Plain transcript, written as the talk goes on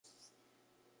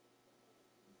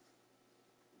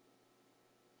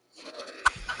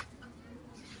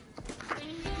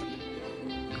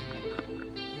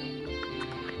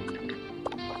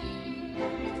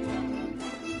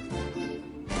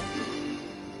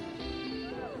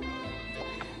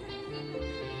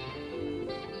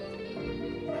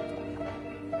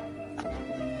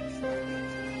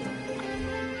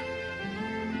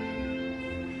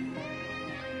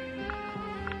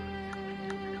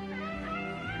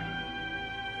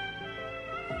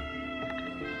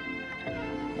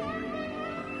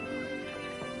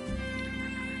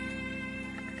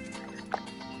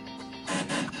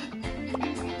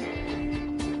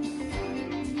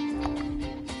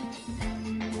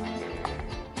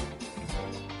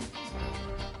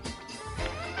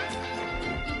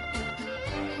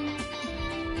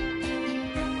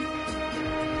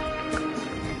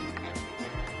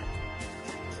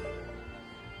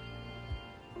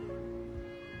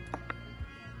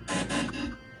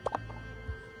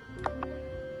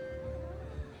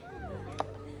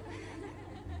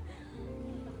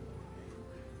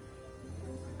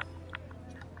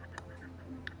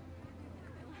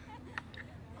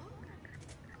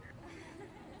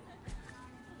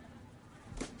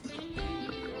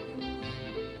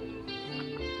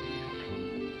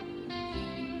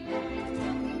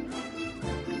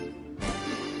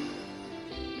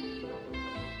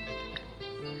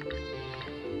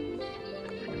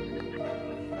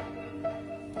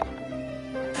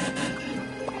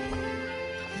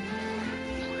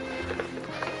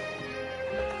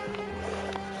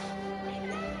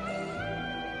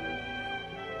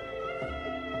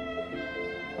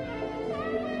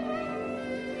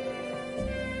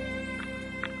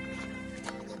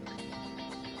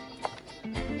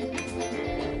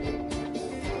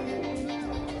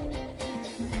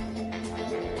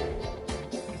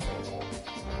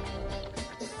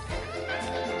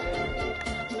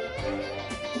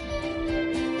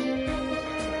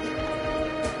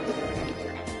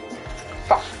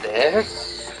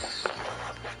this.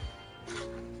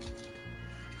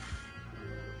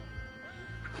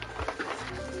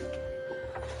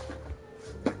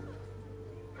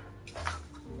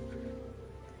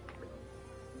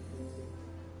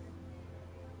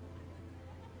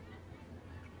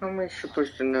 How am I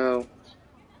supposed to know?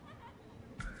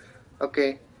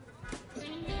 Okay.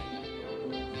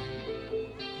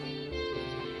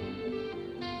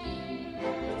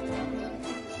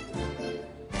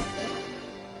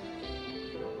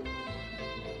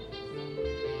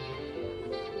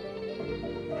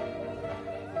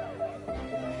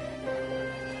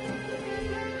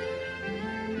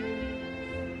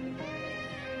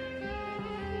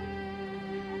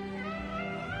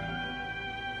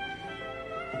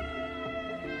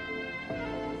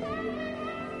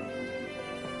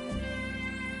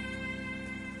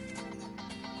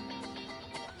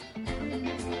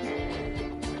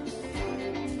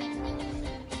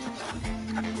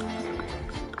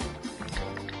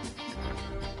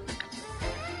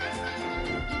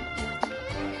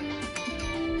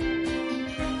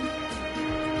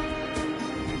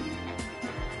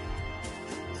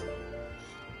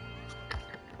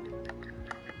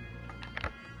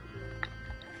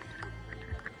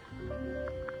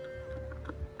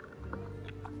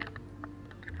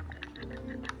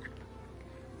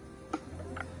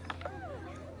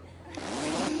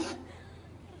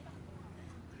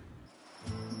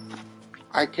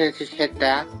 I could just hit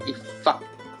that. You fuck.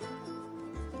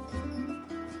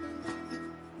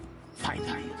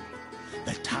 Finally,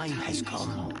 the time has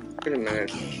come. Wait a minute.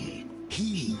 Okay,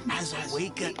 he has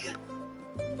awakened.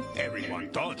 Everyone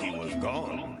thought he was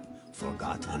gone,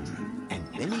 forgotten,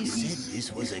 and many said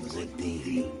this was a good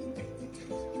thing.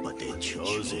 But the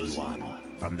chosen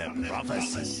one from the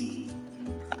prophecy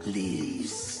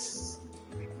lives.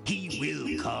 He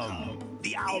will come.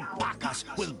 The alpacas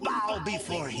will bow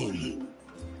before him.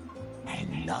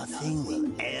 And nothing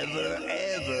will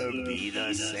ever be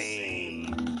the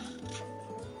same.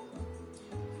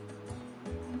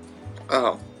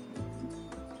 Oh.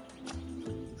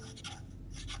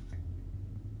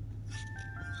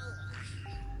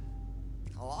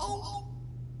 Hello?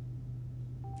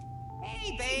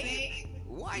 Hey, babe.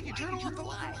 Why'd you turn off the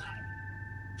light?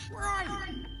 Where are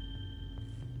you?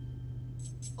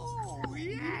 Oh,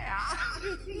 yeah.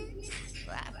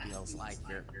 That feels like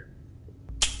you're...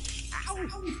 Ow!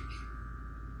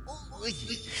 Oh,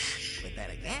 but then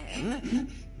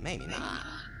again, maybe not.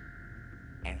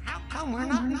 And how come we're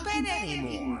not in bed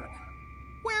anymore?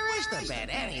 Where is the bed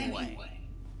anyway?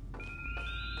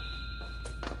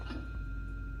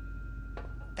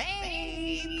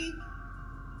 Babe!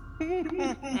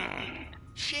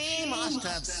 She must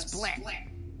have split.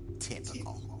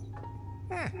 Typical.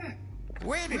 Huh.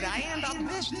 Where did I end up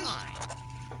this time?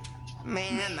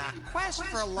 Man, the quest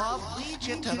for love leads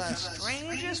you to the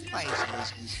strangest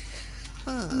places.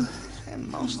 And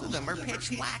most of them are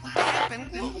pitch black, damp,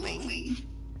 and gloomy.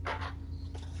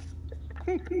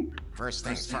 First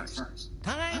things first.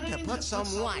 Time to put some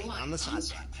light on the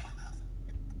subject.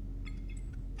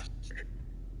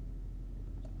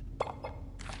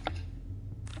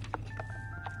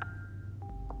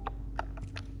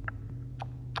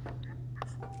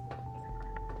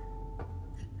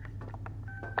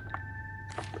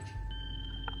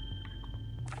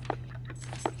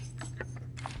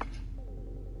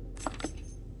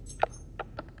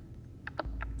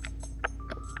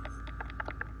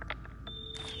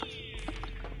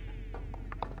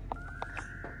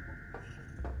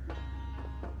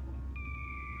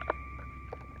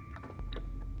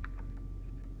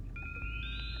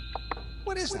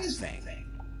 What is that thing?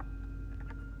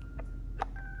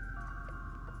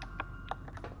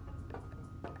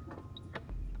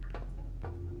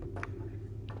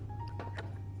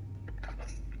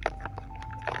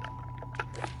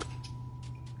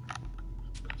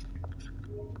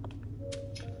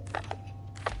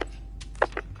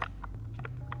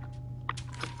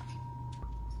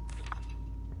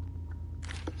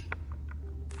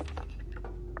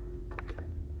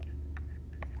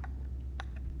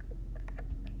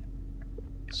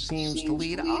 Seems to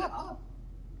lead up.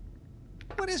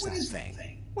 What is that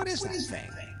thing? What is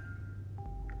that thing?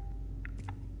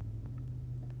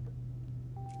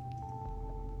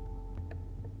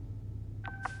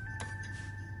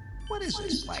 What is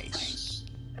this place?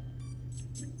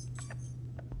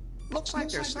 Looks like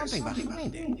there's something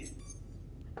behind it.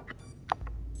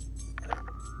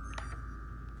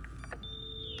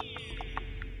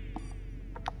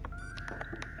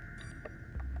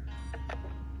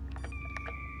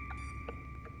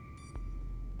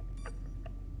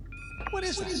 What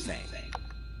is this thing?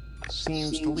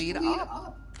 Seems to lead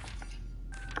up.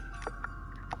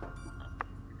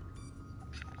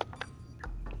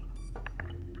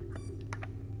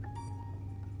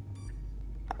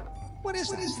 What is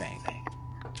that thing?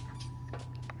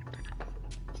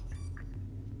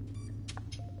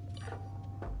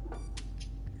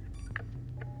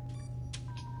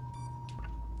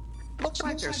 Looks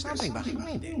like there's something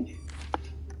behind it.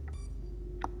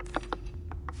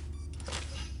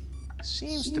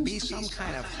 Seems to be some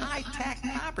kind of high-tech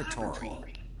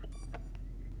laboratory.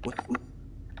 What?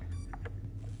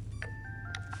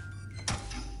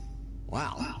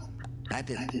 Wow, that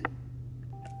didn't...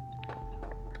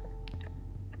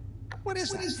 What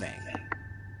is that thing?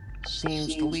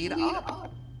 Seems to lead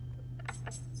up.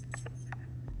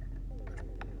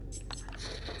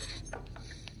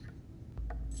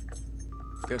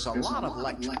 There's a lot of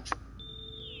electric...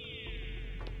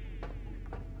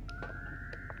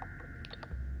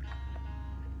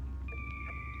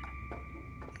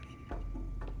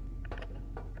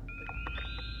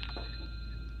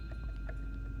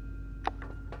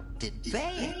 Did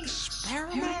they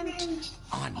experiment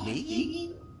on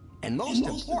me? And most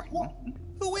important,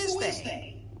 who is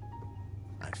they?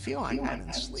 I feel like I've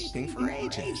been sleeping for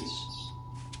ages.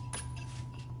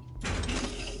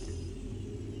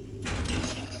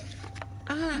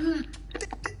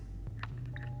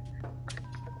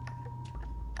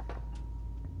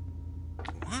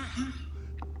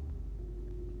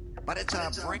 But it's a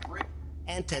brick.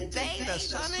 And today the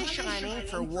sun is shining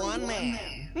for one man.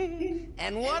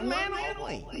 And one man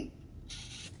only.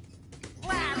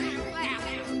 Larry,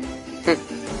 Larry.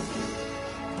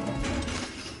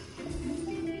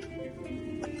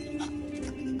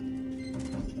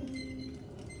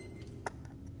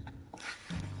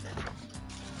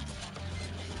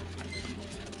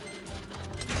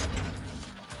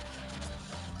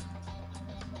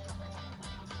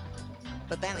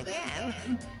 But then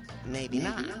again, maybe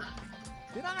not.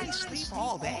 Did I sleep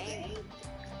all day?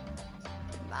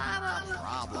 Not a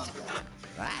problem.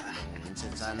 That means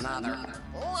it's another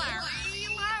Larry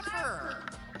Laffer.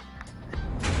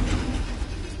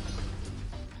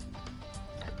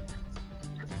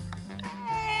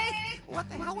 Hey, what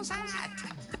the hell was that?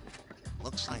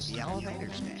 Looks like the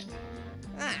elevator's dead.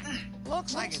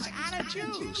 Looks like it's out of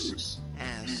juice,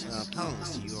 as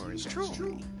opposed to yours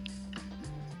truly.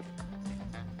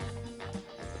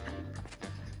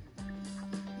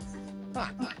 Huh.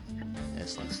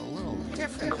 This looks a little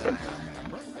different than I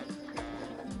remember.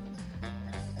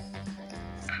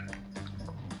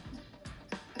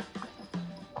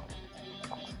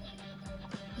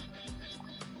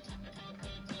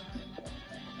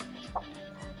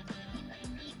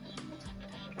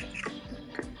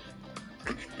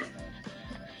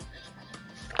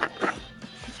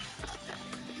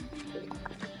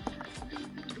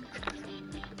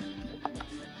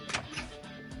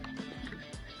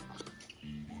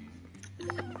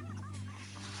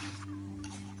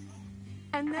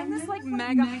 And then this like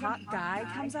mega hot guy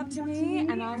comes up to me,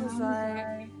 and I was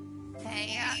like,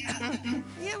 Hey,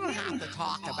 you don't have to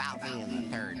talk about me in the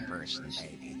third person,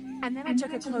 baby. and then I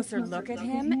took a closer look at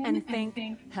him and think,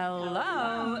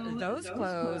 hello, those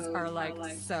clothes are like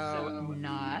so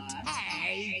not.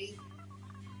 Hey!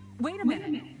 Wait a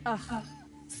minute. Ugh,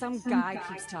 some guy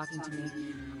keeps talking to me.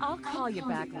 I'll call you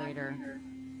back later.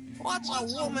 What's a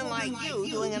woman like you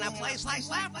doing in a place like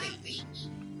Lefty's?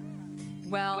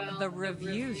 Well, the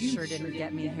reviews sure didn't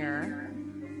get me here.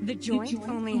 The joint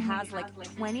only has like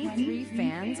 23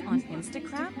 fans on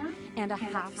Instagram and a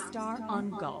half-star on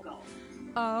Gulp.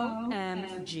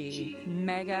 OMG,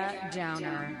 mega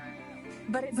downer.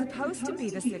 But it's supposed to be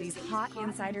the city's hot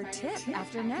insider tip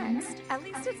after Next. At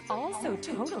least it's also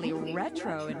totally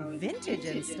retro and vintage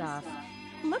and stuff.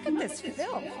 Look at this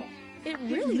filth. It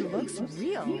really looks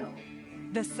real.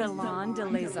 The Salon de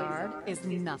Lézard is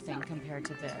nothing compared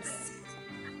to this.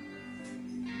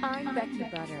 I'm Becky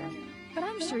Butter, but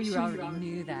I'm sure you already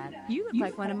knew that. You look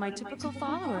like one of my typical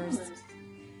followers.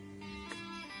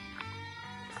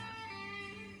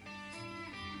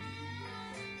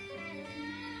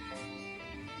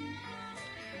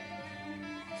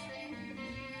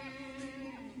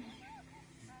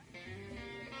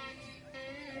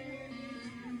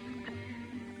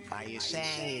 Are you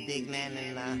saying you dig men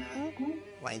in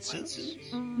white suits?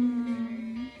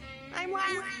 Mm. I'm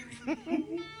Larry.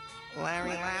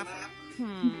 Larry Laffer.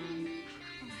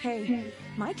 Hey,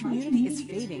 my community is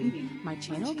fading. My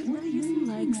channel could really use some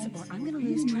likes, or I'm gonna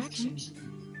lose traction.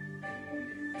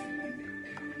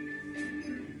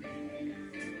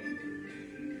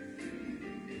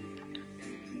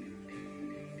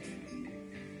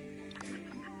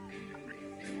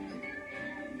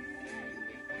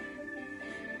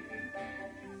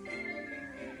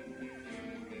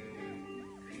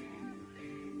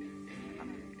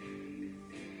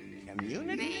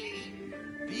 Community?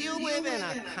 Do you live live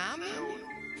in a commune?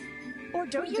 Or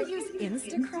don't you use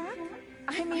Instacrack?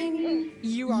 I mean,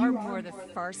 you are more the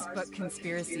farce book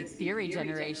conspiracy theory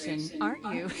generation, aren't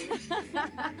you?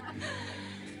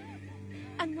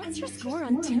 And what's your score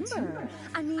on Timber?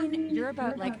 I mean, you're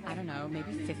about, like, I don't know,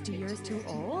 maybe 50 years too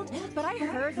old? But I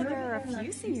heard that there are a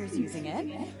few seniors using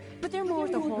it. But they're more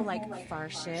the whole, like,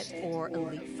 far shit or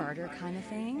elite farter kind of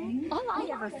thing. All I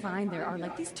ever find there are,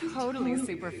 like, these totally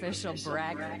superficial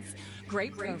braggarts.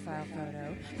 Great profile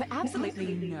photo, but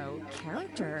absolutely no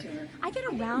character. I get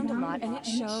around a lot and it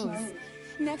shows.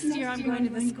 Next year I'm going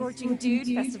to the Scorching Dude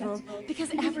Festival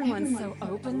because everyone's so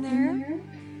open there.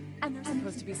 And they're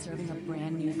supposed to be serving a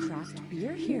brand new craft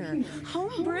beer here.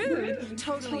 Home brewed,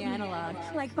 totally analog,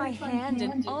 like by hand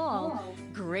and all.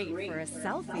 Great for a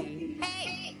selfie.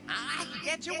 Hey, I can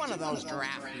get you one of those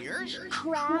draft beers.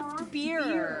 Craft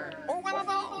beer. Or one of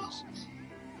those.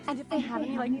 And if they have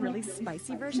any, like, really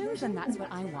spicy versions, then that's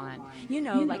what I want. You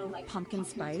know, like pumpkin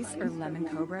spice or lemon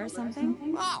cobra or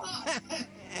something. Oh,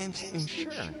 and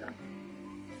sure.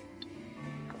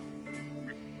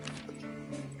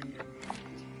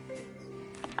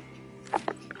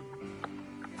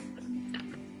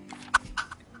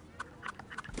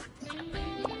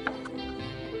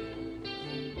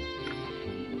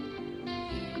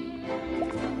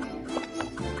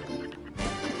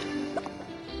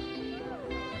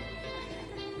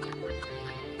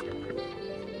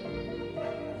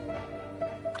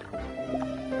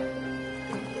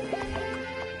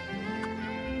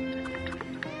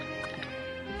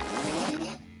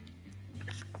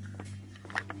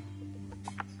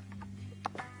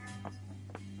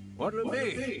 What'll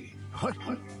it be? What?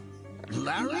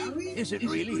 Larry? Is it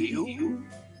really you?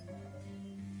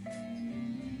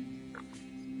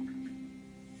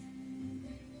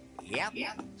 Yep,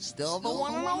 still the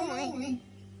one and only.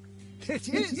 It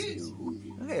is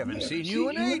you. I haven't seen you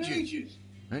in ages.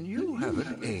 And you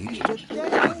haven't aged a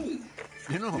day.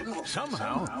 You know,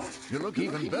 somehow, you look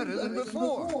even better than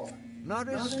before. Not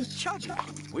as chubby.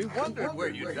 We wondered where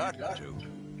you'd gotten to.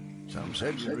 Some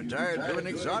said you retired to an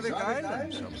exotic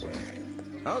island somewhere.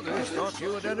 Others thought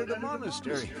you had entered a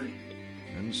monastery.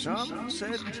 And some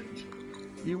said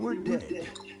you were dead.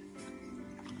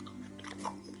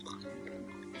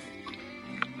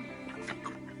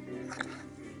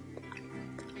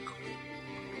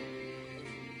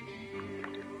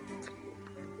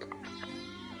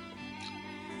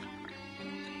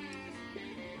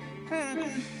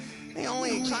 The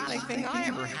only exotic thing I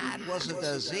ever had was a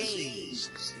disease.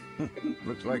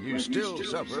 Looks like you still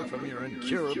suffer from your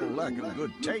incurable lack of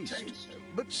good taste.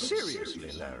 But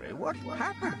seriously, Larry, what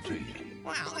happened to you?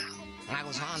 Well, I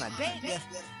was on a date with...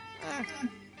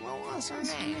 what was her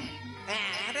name?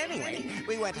 And anyway,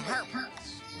 we went to her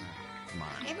place.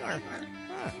 Mine, or...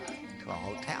 to a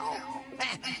hotel.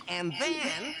 And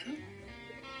then...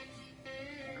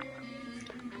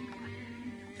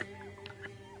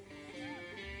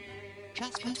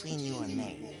 Just between you and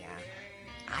me,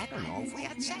 I don't know if we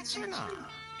had sex or not.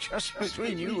 Just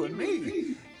between you and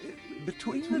me?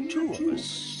 Between the two of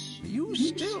us, you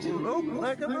still look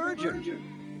like a virgin.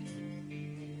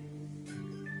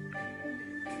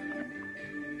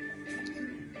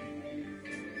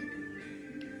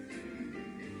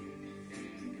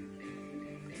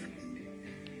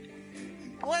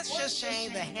 Let's just say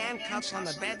the handcuffs on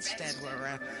the bedstead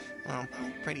were, well,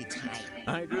 pretty tight.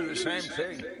 I do the same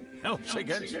thing. Helps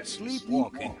against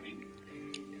sleepwalking.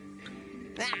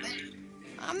 Now,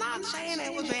 I'm not saying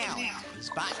it was aliens,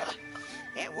 but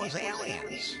it was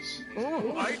aliens.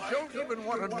 Oh, I don't even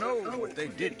want to know what they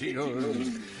did to your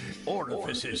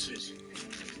orifices.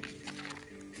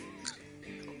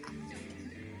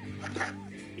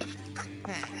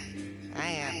 I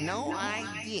have no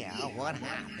idea what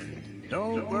happened.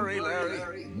 Don't worry,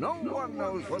 Larry. No one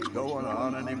knows what's going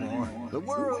on anymore. The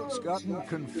world's gotten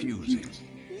confusing.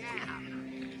 Yeah,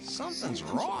 something's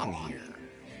wrong here.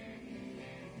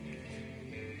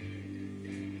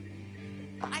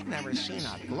 I've never seen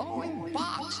a glowing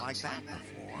box like that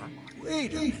before.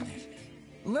 Wait a minute.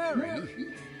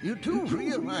 Larry, you do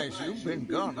realize you've been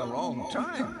gone a long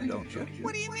time, don't you?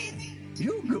 What do you mean?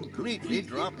 You completely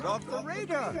dropped off the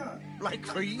radar. Like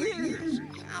for years.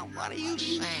 Now, what are you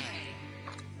saying?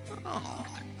 Oh,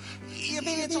 you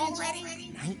mean it's already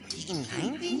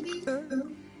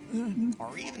 1990?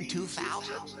 Or even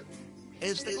 2000?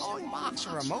 Is the glowing box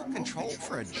a remote control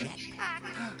for a jetpack?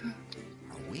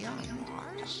 Are we on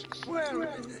Mars? Well,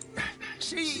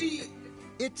 see,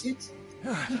 it's...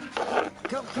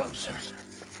 Come closer.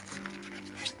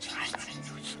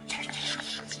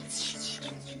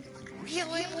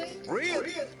 Really?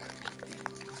 Really?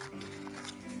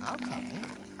 Okay. I'm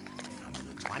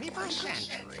gonna 21st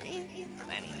century.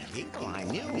 Many people I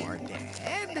knew are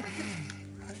dead.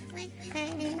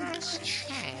 Everything has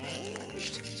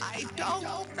changed. I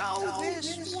don't know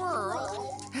this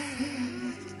world.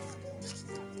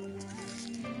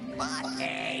 But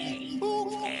hey,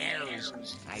 who cares?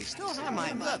 I still have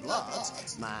my good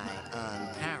looks, my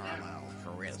unparalleled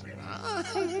charisma,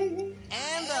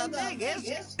 and the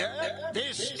biggest...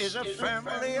 This is a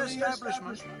family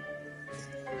establishment.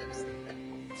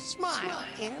 smile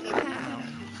in town.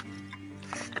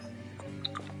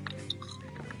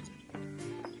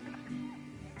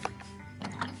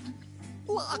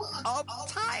 Look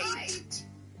uptight.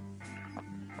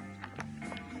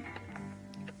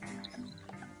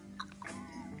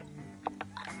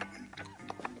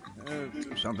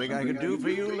 Something I can do for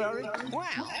you, Larry?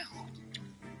 Well,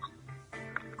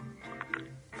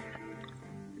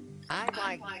 I'd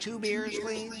like 2 beers,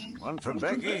 please. One for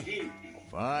Becky?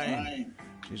 Fine.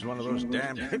 She's one of those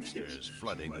damn hipsters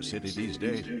flooding the city these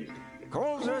days.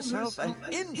 Calls herself an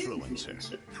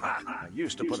influencer. Ha! I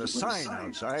used to put a sign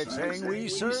outside saying we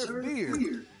serve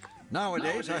beer.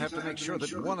 Nowadays, I have to make sure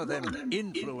that one of them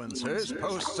influencers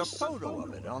posts a photo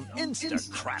of it on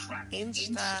Instagram.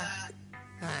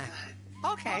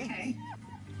 Okay.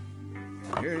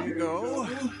 Here you go.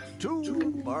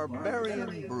 2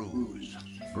 barbarian brews.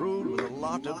 Brewed with a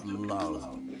lot of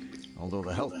love. Although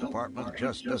the health department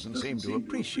just doesn't seem to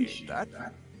appreciate that.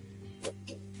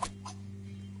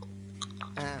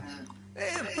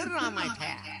 Put it on my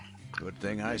tab. Good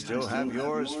thing I still have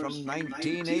yours from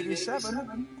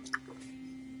 1987.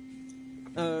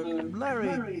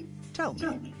 Larry, tell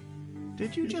me,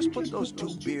 did you just put those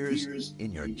 2 beers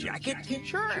in your jacket?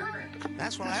 Sure.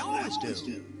 That's what I always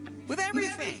do. With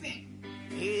everything.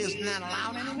 Isn't that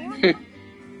allowed anymore?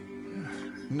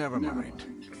 Never mind.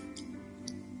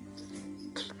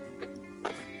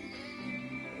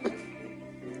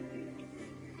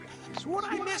 So what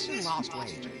I miss in Lost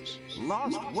Wages?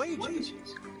 Lost wages?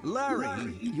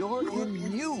 Larry, you're in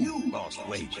new Lost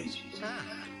Wages.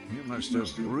 You must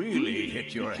have really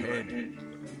hit your head.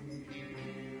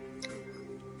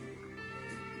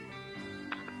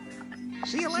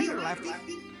 See you later, Lefty.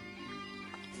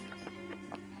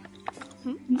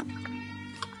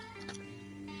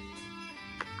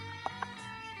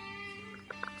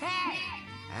 Hey,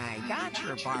 I got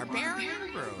your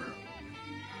barbarian brew.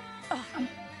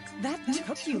 That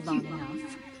took you long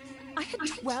enough. I had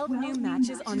 12 new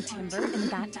matches on Timber in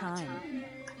that time.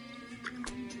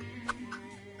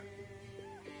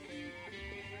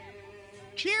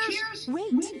 Cheers!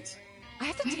 Wait, I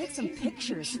have to take some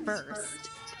pictures first.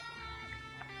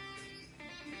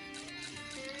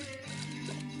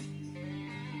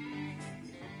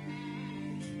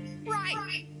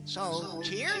 Right. So,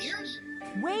 cheers?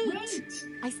 Wait,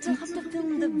 I still have to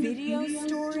film the video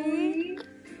story.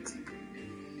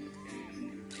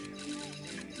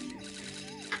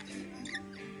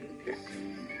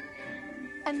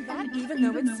 And that even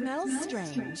though it smells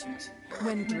strange.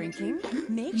 When drinking,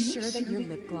 make sure that your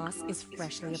lip gloss is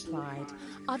freshly applied.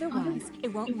 Otherwise,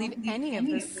 it won't leave any of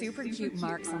those super cute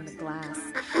marks on the glass.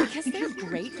 Because they're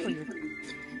great for your...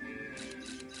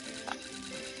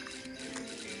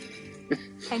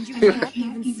 And you can't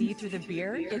even see through the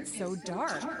beer, it's so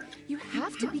dark. You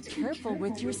have to be careful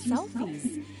with your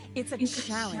selfies. It's a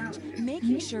challenge,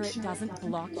 making sure it doesn't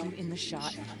block you in the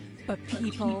shot. But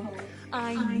people,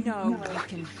 I know you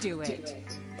can do it.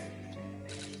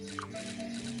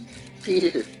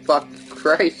 Jesus fucking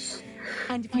Christ.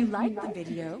 And if you like the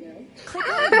video, click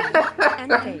on like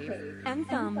and fave and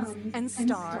thumbs and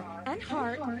star and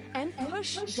heart and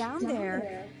push down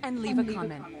there and leave a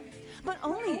comment. But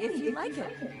only if you like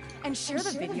it. And share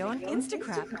the video on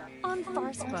Instagram, on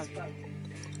Farcebook.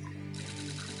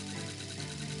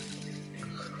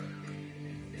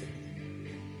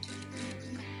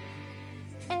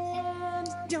 And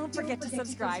don't forget to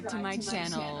subscribe to my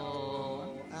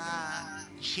channel.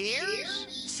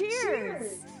 Cheers?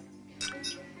 Cheers!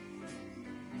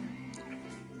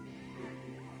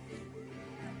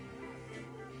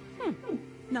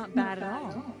 Not bad at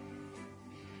all.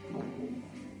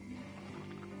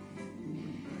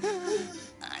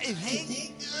 I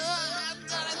think I'm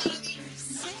gonna be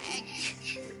sick.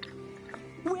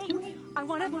 Wait, I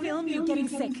want to film you getting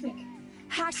sick.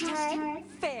 Hashtag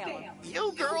fail.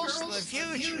 You girls in the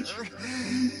future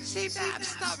seem to have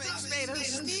stomachs made of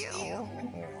steel.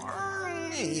 Or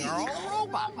you're all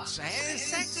robots,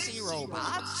 sexy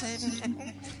robots,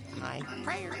 and my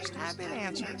prayers have been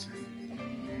answered.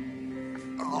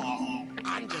 Oh,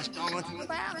 I'm just going to the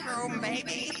bathroom,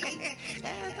 baby.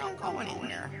 Don't go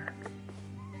anywhere.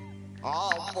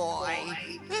 Oh boy,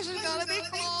 this is gonna be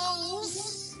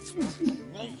close.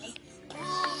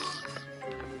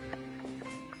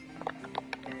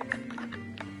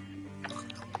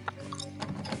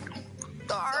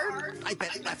 Darn, I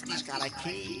bet Lefty's got a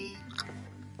key.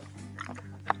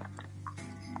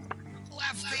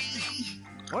 Lefty!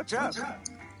 What's up?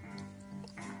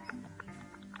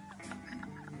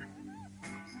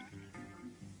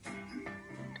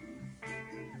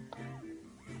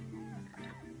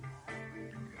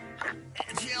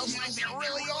 It feels like there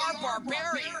really are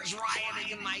barbarians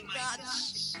rioting in my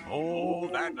guts. Oh,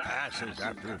 that passes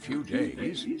after a few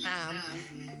days.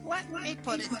 Let me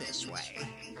put it this way.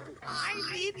 I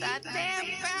need that damn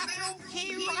bathroom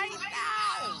key right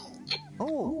now!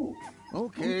 Oh,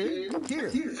 okay.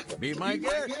 Here, be my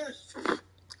guest.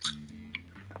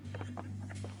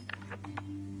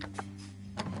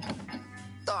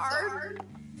 Darn!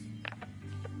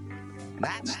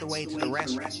 That's the way to the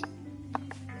restroom.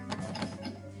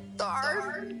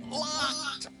 Darn!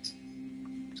 Locked!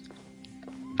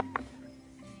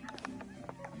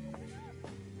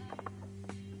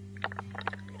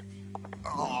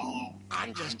 Oh,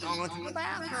 I'm just going to the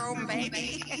bathroom,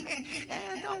 baby.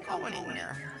 Don't go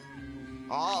anywhere.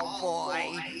 Oh,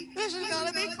 boy. This is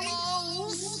gonna be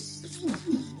close.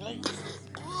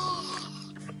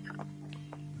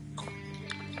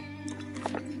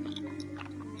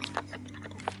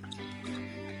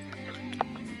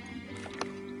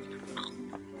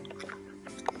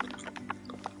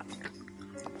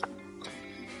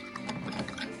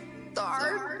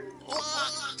 Darn.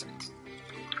 Locked.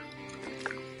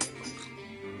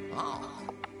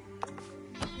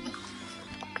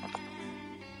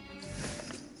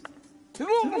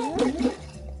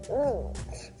 Oh.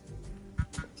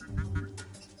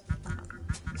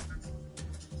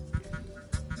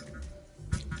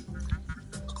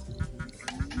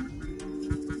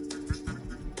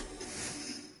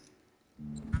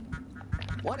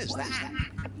 What is that?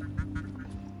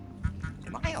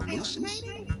 Am I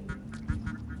hallucinating?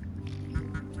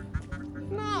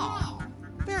 No,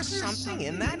 there's something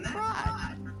in that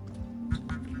crud.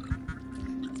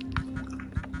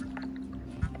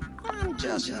 I'm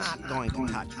just not going to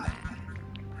touch that.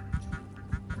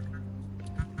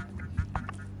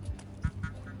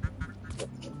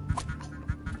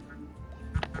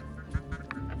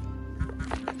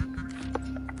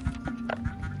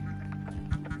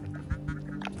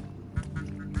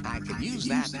 I could use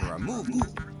that to remove it.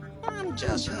 I'm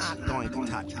just not going to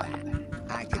touch that.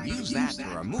 I could use that to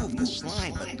remove the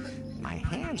slime, but my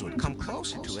hands would come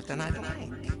closer to it than I'd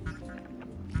like.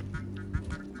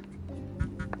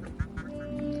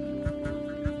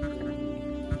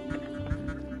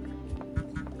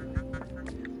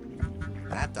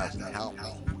 That doesn't help me.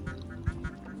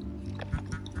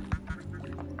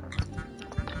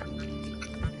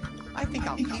 I think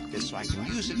I'll keep this so I can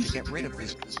use it to get rid of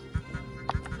this.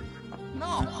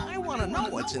 No, I want to know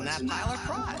what's in that pile of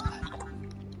crud.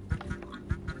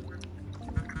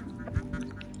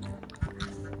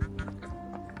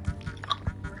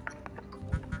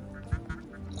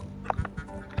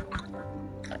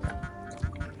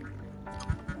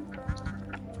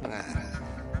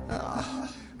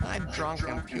 I've drunk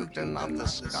and puked enough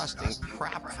disgusting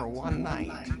crap for one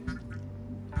night.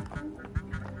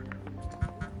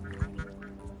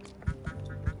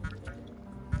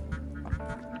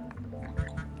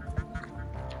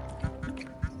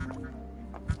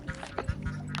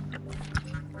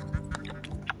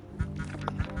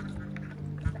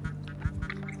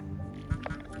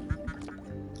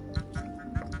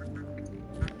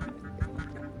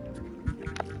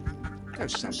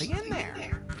 There's something in there.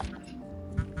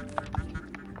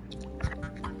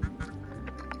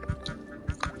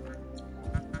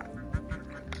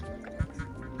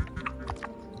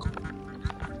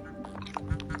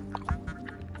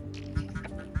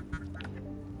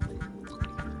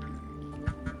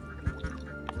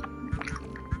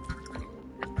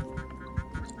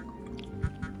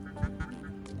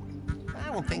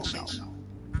 I don't think so.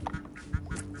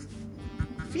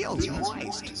 Feels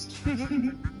moist.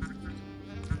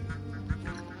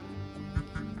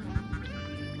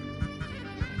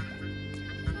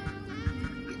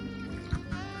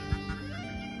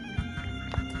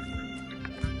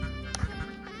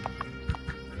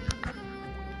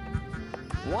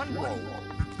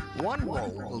 One roll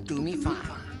will do me fine.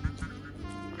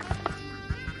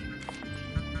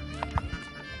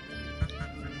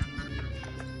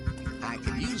 I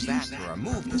could use that to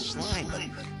remove the slime, but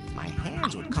my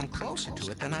hands would come closer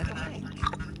to it than I'd like.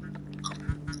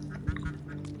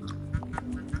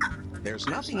 There's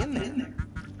nothing in there.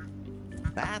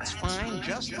 That's fine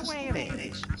just the way it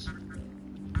is.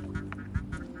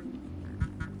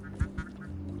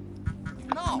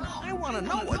 No, I I want to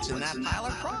know what's in that pile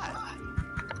of crud.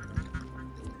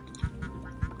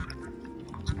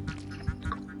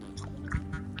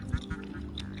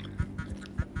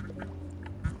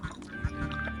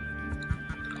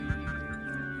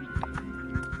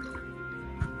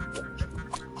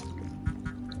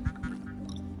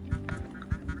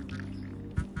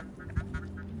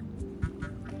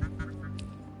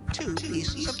 Two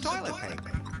pieces of toilet paper.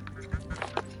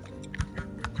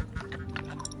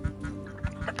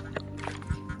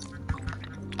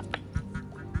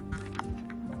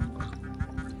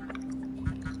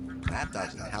 That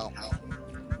doesn't help.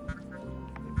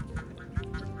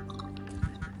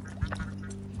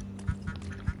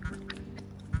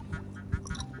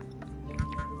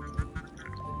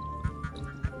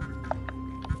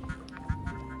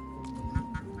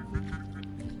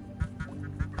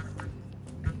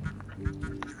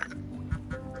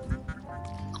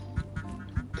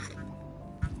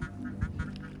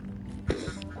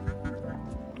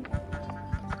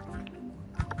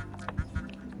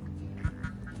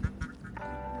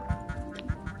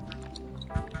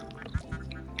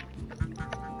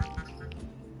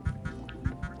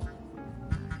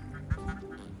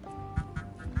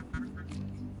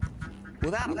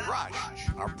 Without a brush,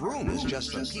 our broom is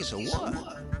just a piece of wood.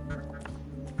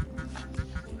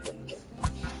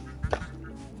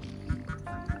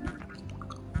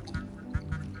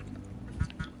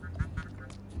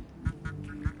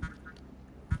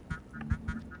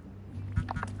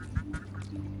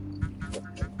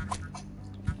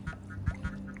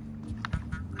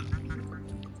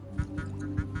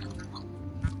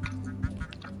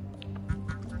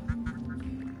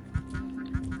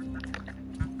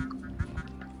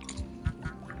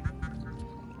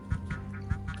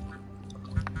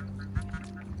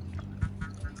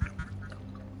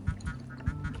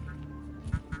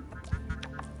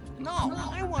 No,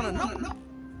 I want to know.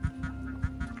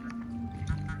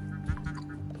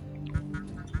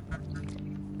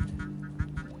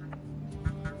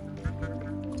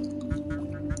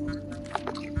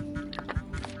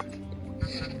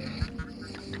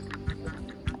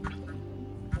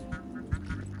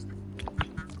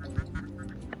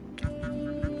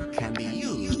 Can be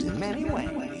used in many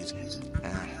ways.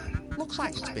 Looks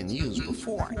like it's been used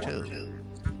before, too.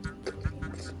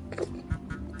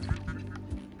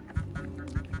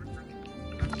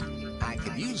 I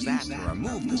could use that to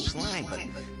remove the slime, but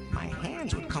my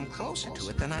hands would come closer to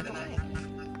it than I'd like.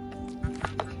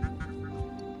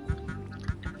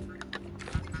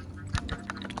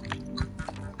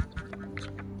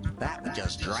 That would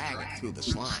just drag it through the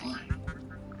slime.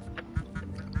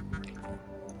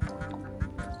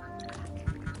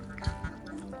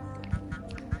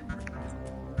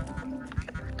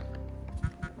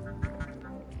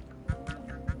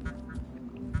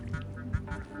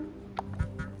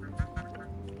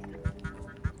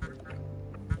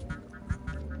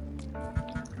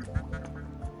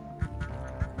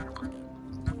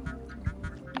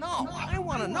 No, I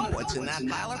want to know what's in that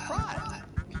pile of crud.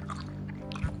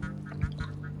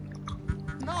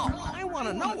 No, I want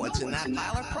to know what's in that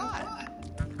pile of crud.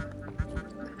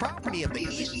 Property of the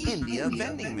East India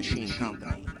Vending Machine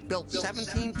Company, built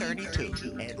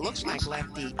 1732. It looks like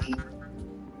Lefty.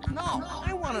 No,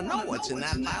 I want to know what's in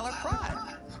that pile of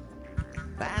crud.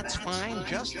 That's fine,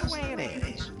 just the way it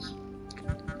is.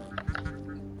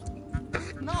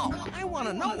 No, I want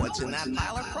to know what's in that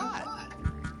pile of crud.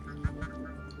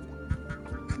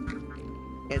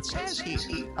 It says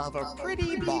here, of a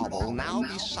pretty bauble now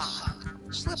beside,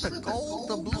 slip a gold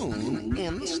doubloon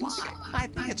in the slot. I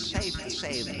think it's safe to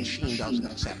say the machine doesn't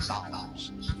accept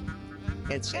dollars.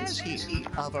 It says here,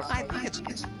 I think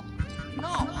it's... No,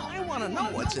 I want to know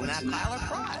what's in that pile of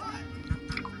crud.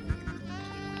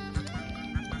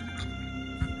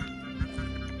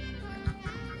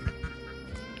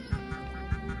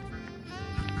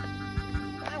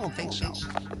 I don't think so.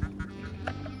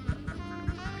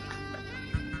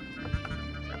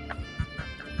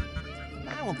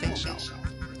 I don't think so.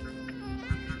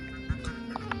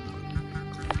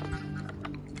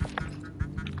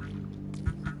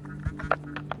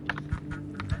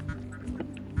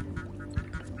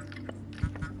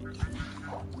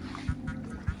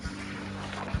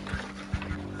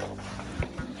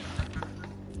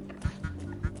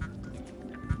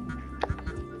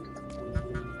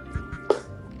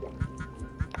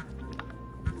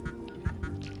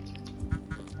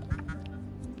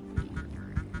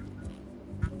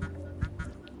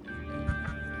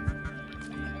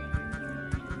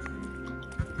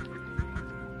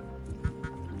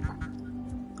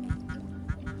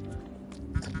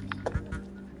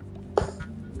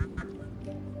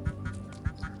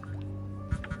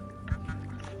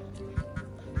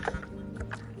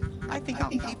 think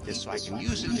I'll keep this so I can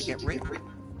use it to get rid of it.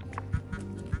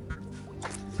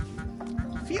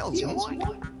 Feels moist.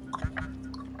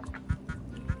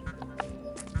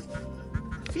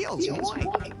 Feels moist.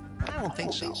 I don't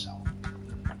think so.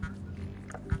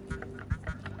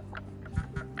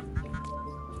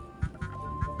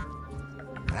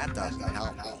 That doesn't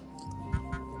help.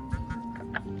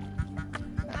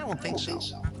 I don't think so.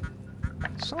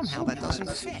 Somehow that doesn't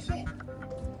fit.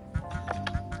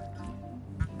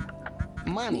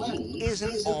 Money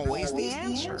isn't always the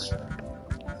answer.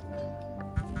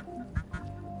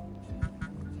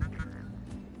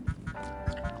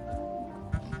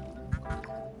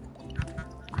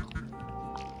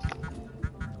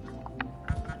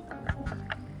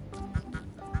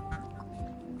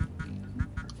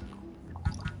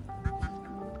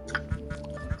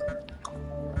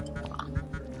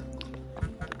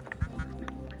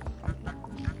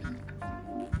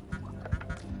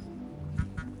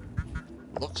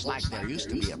 Looks like there used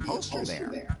to be a poster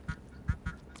there.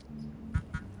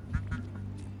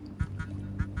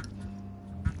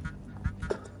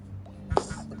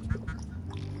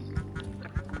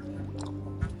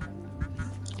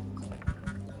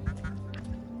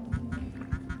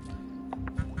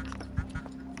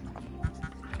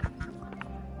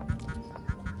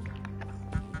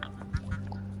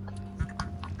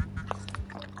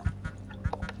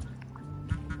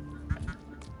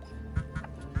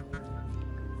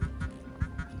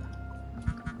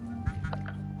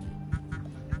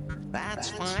 That's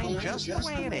fine just the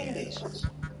way it is.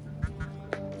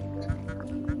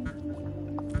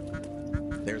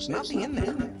 There's nothing in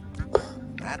there.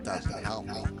 That doesn't help.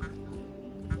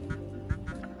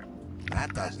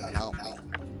 That doesn't help.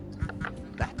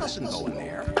 That doesn't go in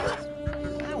there.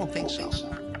 I don't think so.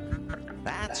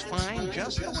 That's fine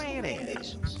just the way it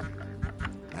is.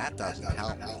 That doesn't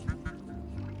help.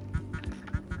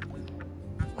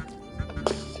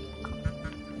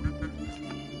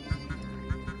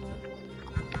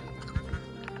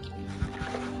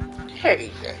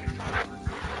 Hey there.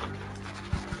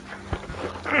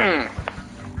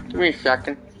 Give me a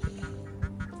second.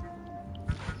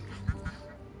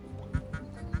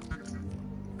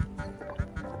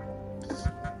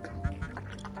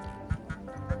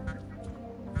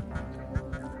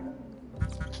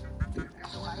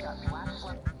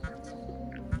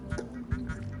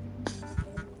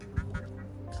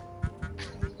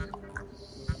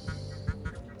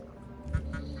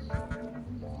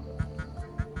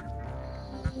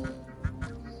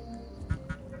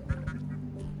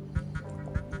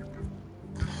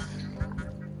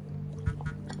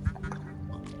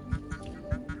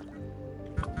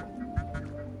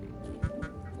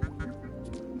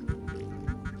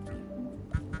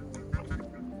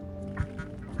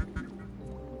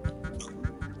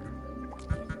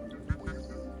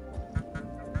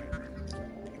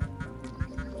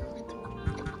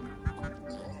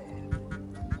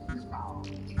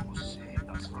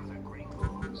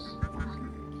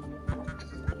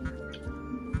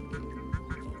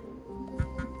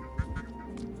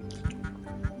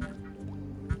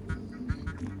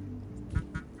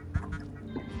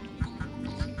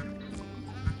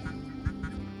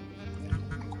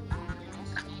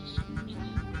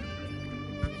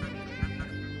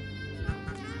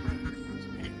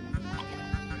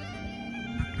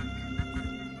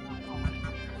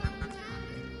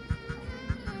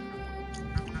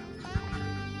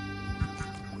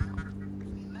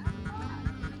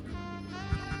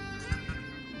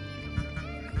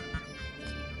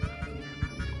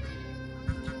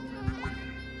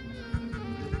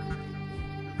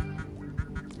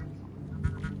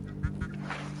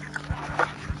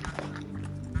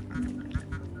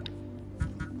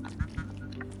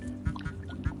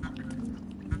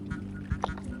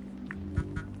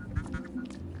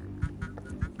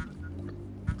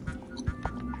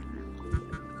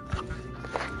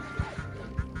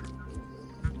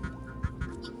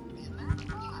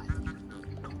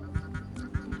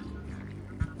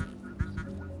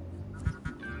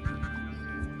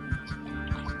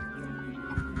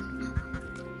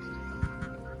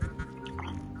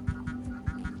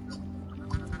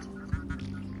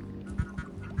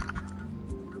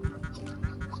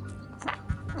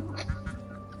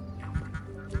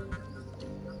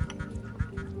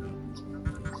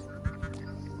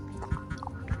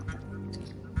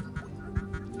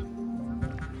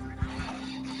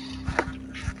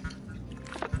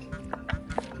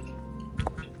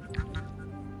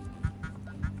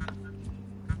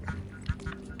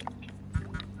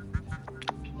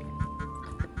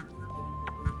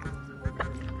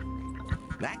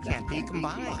 That can't be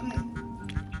combined.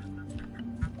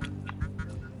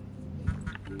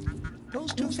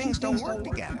 Those two things don't work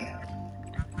together.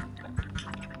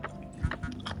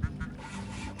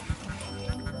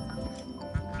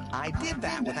 I did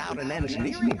that without an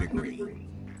engineering degree.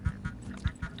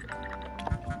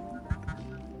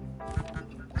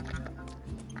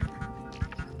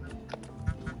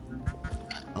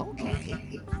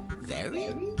 Okay,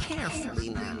 very carefully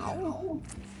now.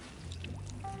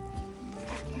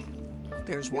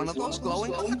 There's one of those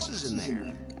glowing boxes in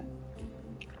there.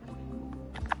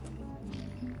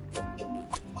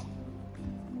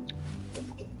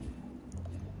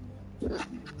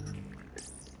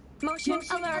 Motion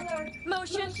alert!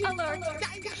 Motion alert!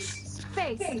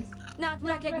 Face, not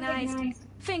recognized.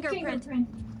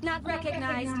 Fingerprint, not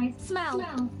recognized.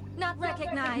 Smell, not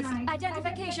recognized.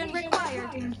 Identification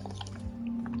required.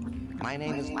 My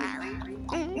name is Larry.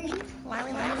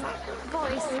 Larry.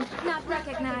 Voice, not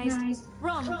recognized.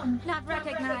 Room, not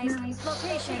recognized.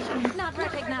 Location, not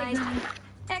recognized.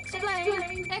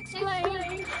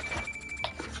 Explain.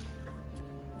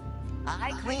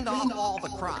 I cleaned off all the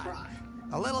crime.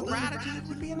 A little gratitude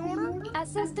would be in order?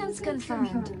 Assistance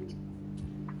confirmed.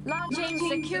 Launching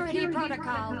security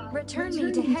protocol. Return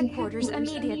me to headquarters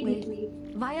immediately.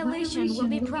 Violation will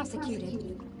be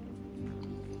prosecuted.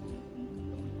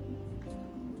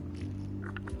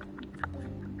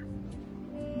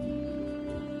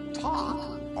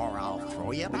 Talk, or I'll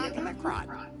throw you back in the crotch.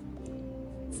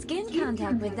 Skin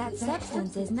contact with that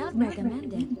substance is not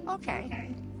recommended.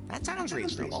 Okay, that sounds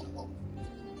reasonable.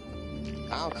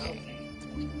 Okay,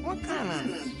 what kind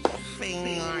of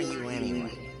thing are you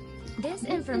anyway? This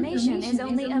information is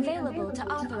only available to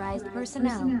authorized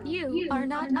personnel. You are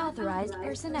not authorized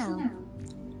personnel.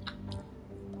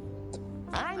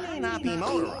 I may not be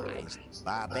motorized,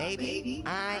 but baby,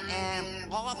 I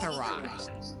am authorized.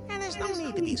 And there's no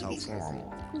need to be so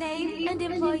formal. Name and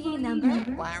employee number.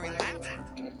 Larry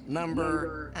Latford.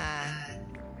 Number,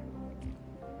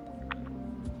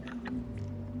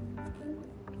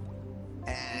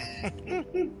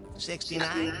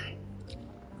 69?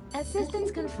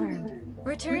 Assistance confirmed.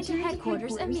 Return to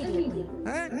headquarters immediately.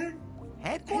 Huh?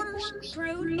 Headquarters?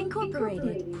 Prune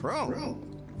Incorporated. Prune?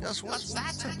 Just what's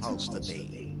that supposed to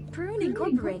be? Prune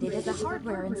Incorporated is a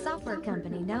hardware and software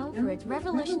company known for its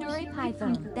revolutionary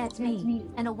iPhone, that's me,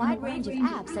 and a wide range of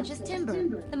apps such as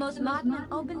Timber, the most modern and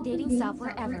open dating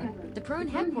software ever. The Prune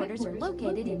headquarters are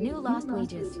located in New Lost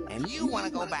Wages. And you want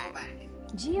to go back?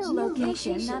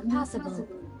 Geolocation not possible.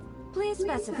 Please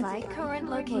specify current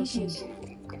location.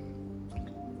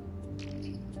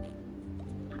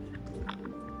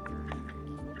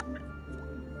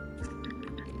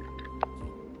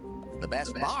 The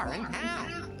best bar in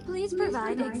town. Please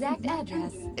provide exact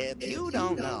address. If you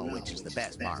don't know which is the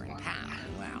best bar in town,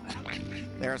 well,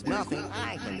 there's nothing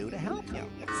I can do to help you.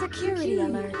 Security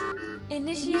alert.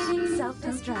 Initiating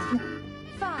self-destruct.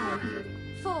 5,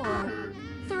 4,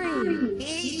 3.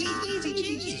 Easy,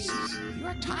 jeez.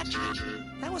 You're touchy.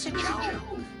 That was a joke.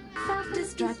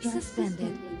 Self-destruct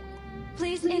suspended.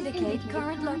 Please indicate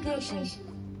current location.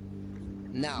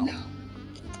 No.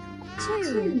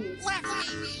 2.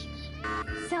 Lefties.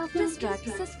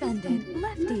 Self-destruct suspended.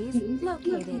 Lefties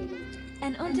located.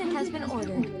 An UNTA has been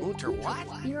ordered. Unter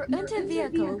what? Your UNTA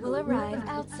vehicle will arrive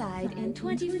outside in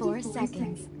 24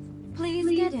 seconds. Please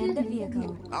get in the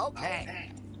vehicle.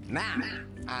 Okay. Now,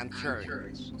 I'm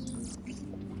curious.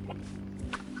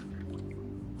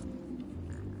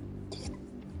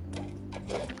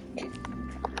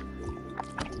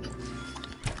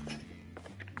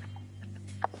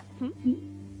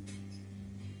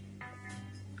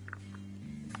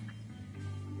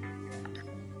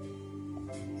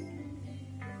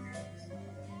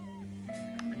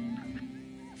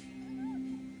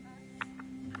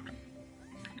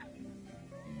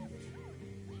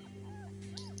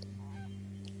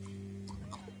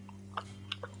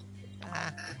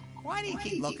 Why do you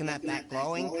keep looking at that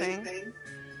glowing thing?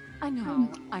 I know.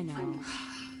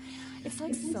 It's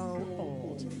like so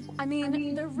old. I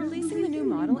mean, they're releasing the new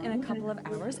model in a couple of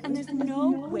hours, and there's no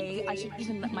way I should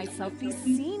even let myself be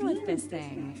seen with this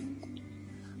thing.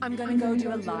 I'm gonna go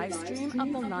do a live stream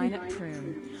of the line at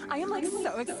Prune. I am like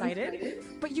so excited,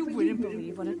 but you wouldn't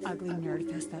believe what an ugly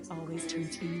nerdfest that always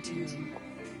turns into.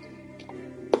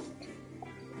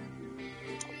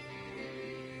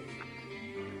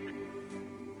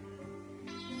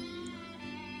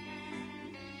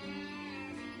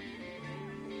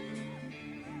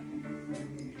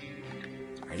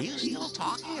 Are you still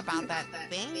talking about that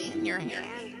thing in your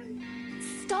hand?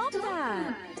 Stop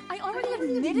that! I already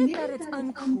admitted that it's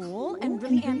uncool and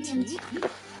really antique.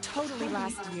 Totally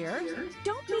last year.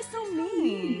 Don't be so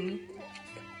mean.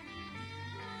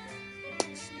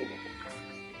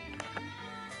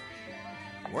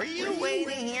 Were you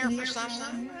waiting here for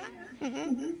someone?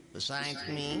 Besides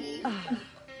me?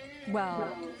 Well,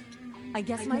 I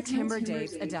guess my timber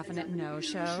date's a definite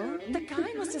no-show. The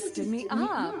guy must have stood me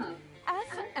up.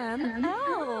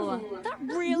 FML! That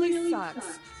really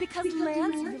sucks, because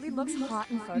Lance really looks hot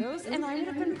in photos, and I would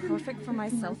have been perfect for my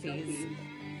selfies.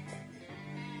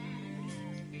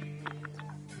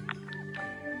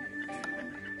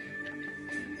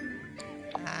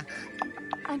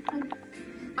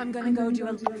 I'm gonna go do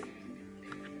a...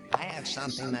 I have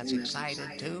something that's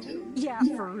excited too. Yeah,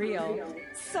 for real.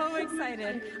 So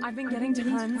excited. I've been getting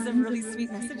tons of really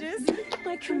sweet messages.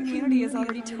 My community is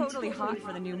already totally hot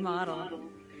for the new model.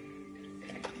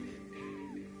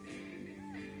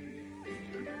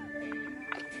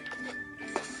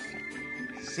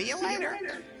 See you later.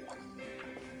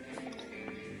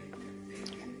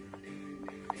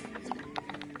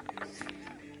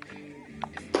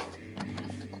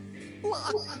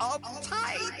 Look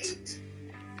uptight.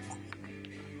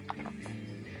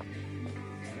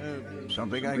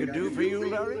 Something I could do for you,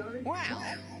 Larry? Well,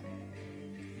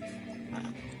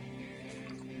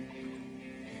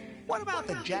 what about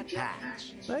the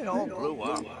jetpacks? They all blew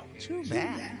up. Too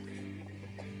bad.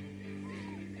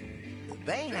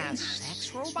 They have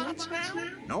sex robots now?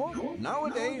 No,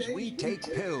 nowadays we take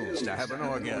pills to have an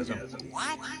orgasm.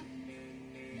 What?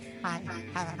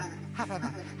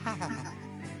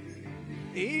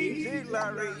 Easy,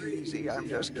 Larry, easy. I'm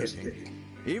just kidding.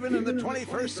 Even in the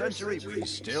 21st century, we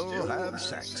still have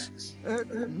sex.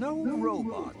 No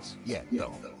robots yet,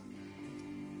 though.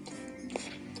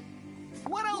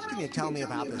 What else can you tell me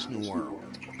about this new world?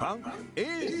 Punk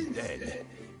is dead.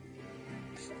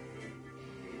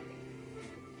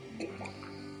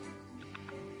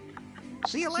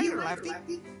 See you later,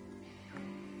 Lefty.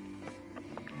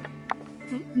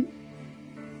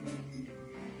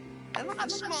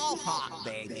 Enough small talk,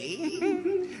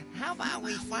 baby. How about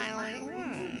we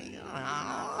finally,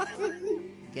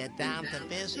 get down to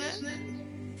business?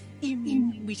 You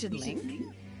mean we should link?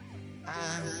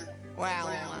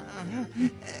 Well,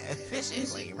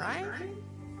 physically, right?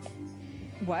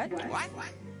 What? What?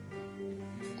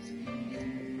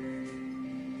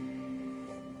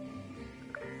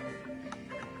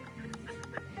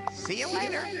 See you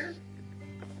later.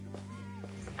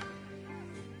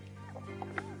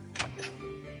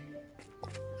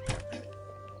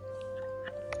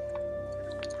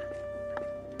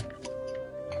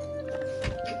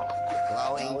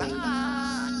 Glowing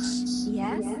box.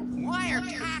 Yes? Why are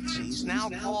taxis now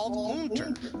called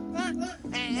Unter? Huh?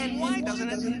 And why doesn't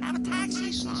it have a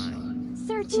taxi sign?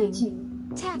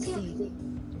 Searching. Taxi.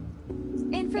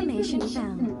 Information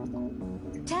found.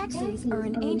 Taxis are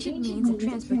an ancient means of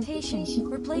transportation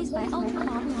replaced by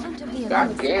ultra-modern Funta vehicles.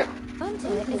 God damn.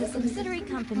 Funta is a subsidiary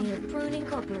company of Prune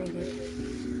Incorporated.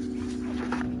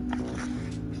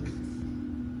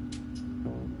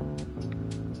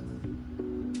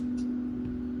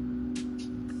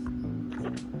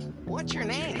 What's your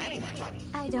name, anyway?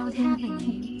 I don't have a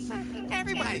name.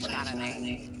 Everybody's got a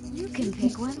name. You can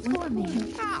pick one for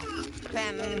me. Oh,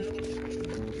 then...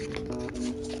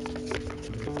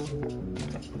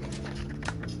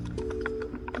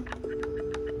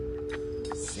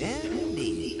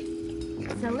 Cindy.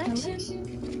 Selection.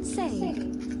 Save.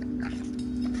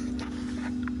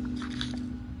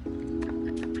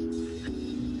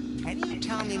 Can you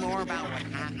tell me more about what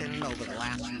happened over the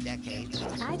last few decades?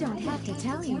 I don't have to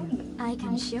tell you. I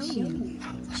can show you.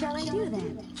 Shall I do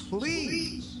that?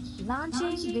 Please.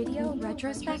 Launching video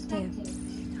retrospective.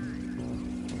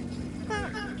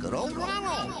 Good old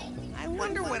Ronald. I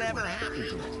wonder whatever happened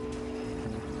to him.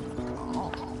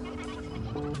 Oh.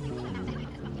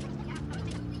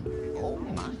 Oh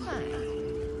my.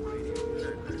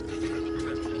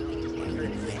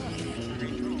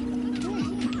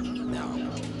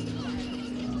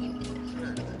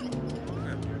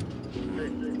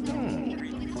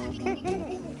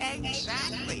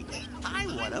 Exactly. I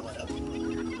would have.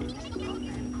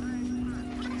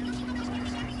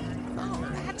 Oh,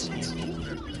 that's new.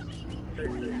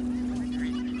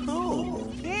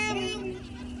 Oh, him.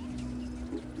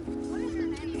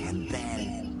 And then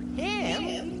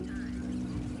him.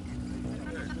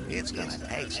 It's gonna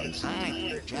take some time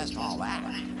to digest all that.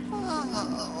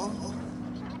 Oh.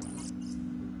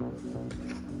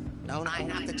 Don't I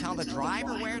have to tell the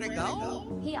driver where to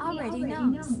go? He already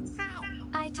knows. How?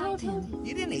 I told him.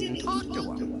 You didn't even talk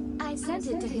to him. I sent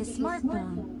it to his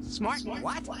smartphone. Smart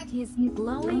what? His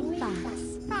glowing box.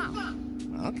 Oh,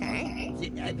 okay.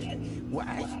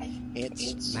 Why?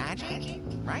 It's magic,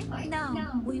 right?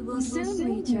 No, we will soon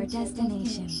reach our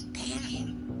destination.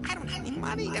 Damn, I don't have any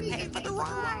money to pay for the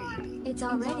ride. It's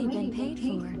already been paid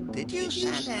for. Did you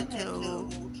send it to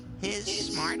his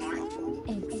smartphone?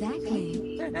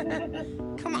 Exactly.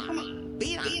 Come on,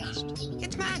 be honest.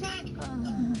 It's magic.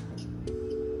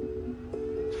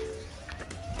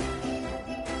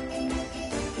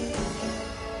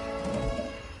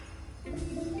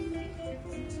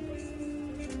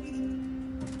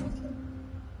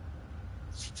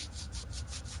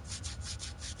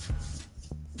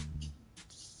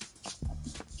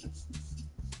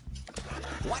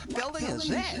 What building is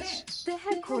this? The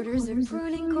headquarters of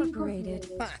Prune Incorporated.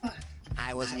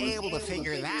 I was able to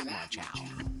figure that much out.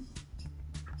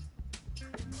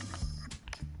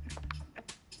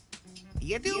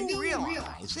 You do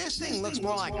realize this thing looks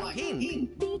more like a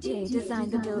peanut. BJ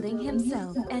designed the building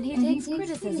himself, and he takes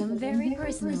criticism very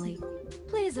personally.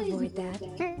 Please avoid that.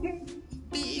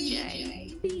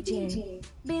 BJ. BJ,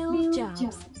 Bill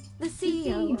Jobs, the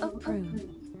CEO of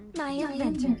Prune. My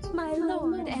inventor, my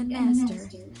lord and master,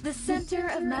 the center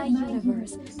of my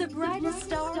universe, the brightest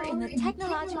star in the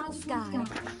technological sky,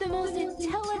 the most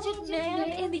intelligent man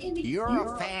in the... You're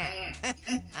a fan.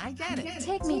 I get it.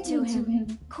 Take me to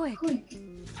him, quick.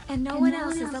 And no one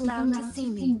else is allowed to see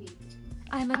me.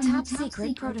 I'm a top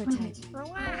secret prototype.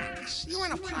 Relax. You're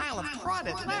in a pile of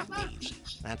prodded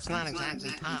lefties. That's not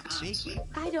exactly top secret.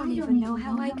 I don't even know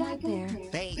how I got there.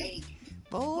 Baby,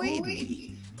 believe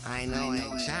me, I know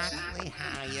exactly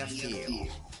how you feel.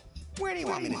 Where do you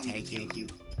want me to take you?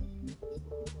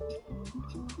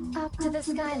 Up to the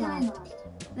Skyloft.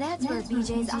 That's where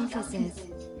BJ's office is.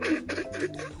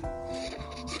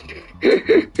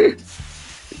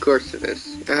 Of course it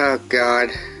is. Oh,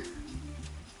 God.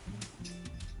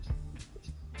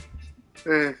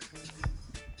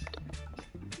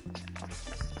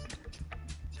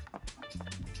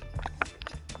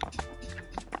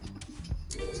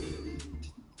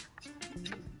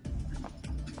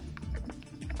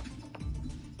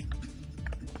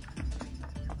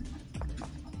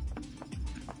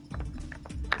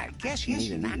 I guess you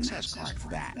need an access card for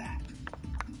that.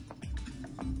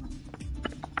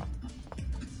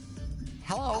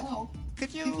 Hello?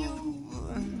 Could you...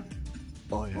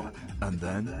 Oh, yeah. And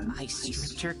then? I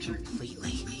stripped her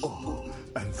completely. Oh,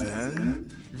 and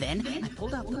then? Then I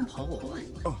pulled out the pole.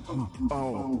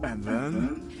 Oh, and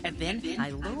then? And then I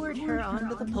lowered her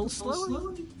onto the pole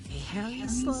slowly. Very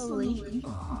slowly.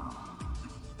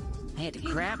 I had to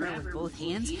grab her with both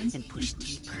hands and push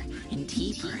deeper and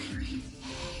deeper.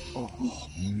 Oh,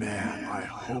 man, I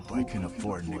hope I can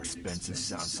afford an expensive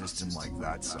sound system like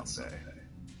that someday.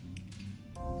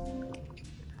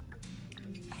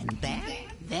 And then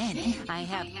I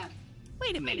have...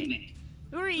 Wait a minute.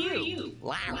 Who are you?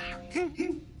 Larry.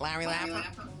 Larry Lapper.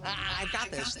 I've got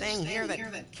this thing here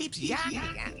that keeps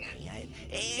yakking at me.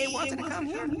 It wanted to come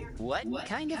here. What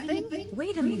kind of thing?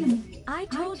 Wait a minute. I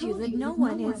told you that no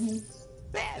one is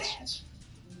This.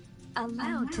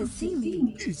 allowed to see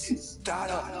me. Is that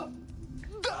a...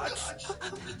 That's...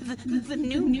 The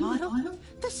new model?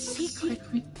 The secret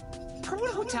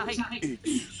prototype?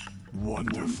 It's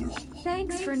wonderful.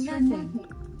 Thanks for nothing.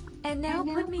 And now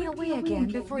put me away again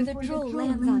before the drool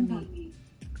lands on me.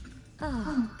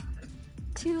 Oh,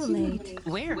 too late.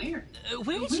 Where?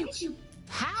 Where did you...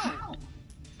 How?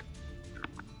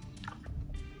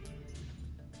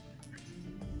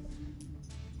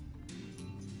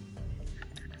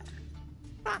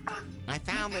 I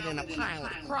found it in a pile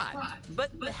of crud.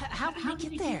 But how did I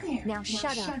get there? Now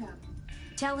shut up.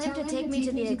 Tell him to take me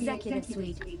to the executive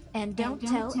suite. And don't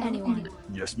tell anyone.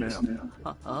 Yes, ma'am.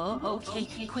 Oh,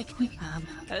 okay, quick.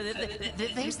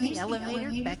 There's the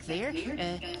elevator back there.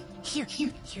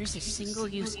 Here's a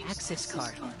single-use access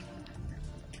card.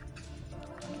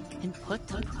 And put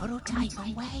the prototype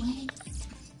away.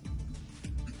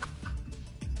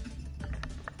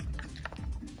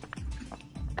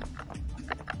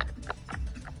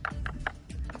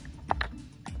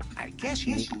 I guess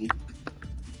you need...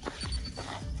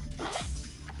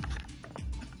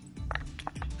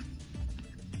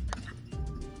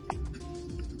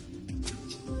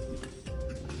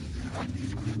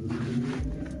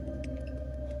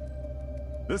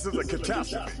 This is a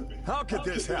catastrophe. How could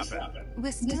this happen?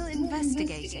 We're still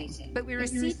investigating, but we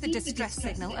received the distress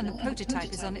signal and the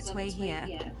prototype is on its way here.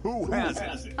 Who has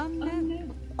it?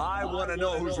 Unknown. I want to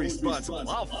know who's responsible.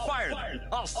 I'll fire them.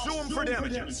 I'll sue them for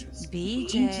damages.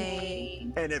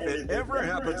 BJ. And if it ever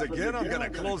happens again, I'm gonna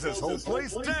close this whole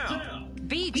place down.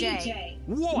 BJ!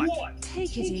 What?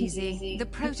 Take it easy. The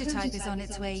prototype is on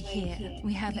its way here.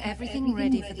 We have everything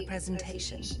ready for the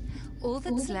presentation. All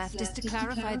that's left is to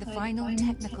clarify the final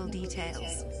technical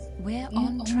details. We're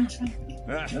on track.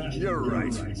 You're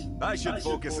right. I should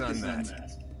focus on that.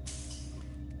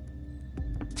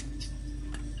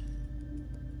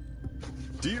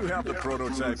 Do you have the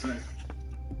prototype?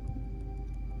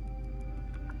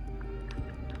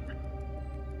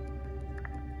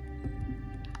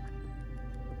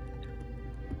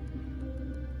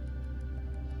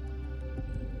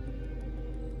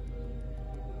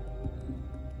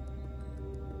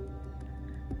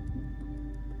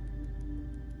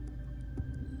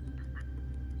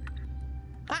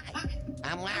 Hi,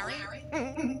 I'm Larry.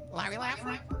 Larry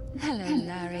Laffer. Hello,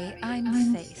 Larry.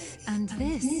 I'm Faith, and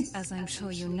this, as I'm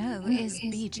sure you know, is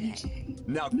BJ.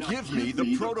 Now give me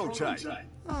the prototype.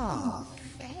 Oh,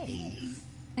 Faith.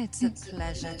 It's a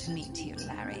pleasure to meet you,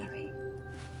 Larry.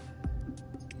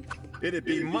 It'd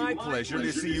be my pleasure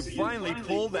to see you finally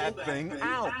pull that thing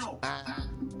out.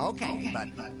 Okay, but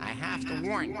I have to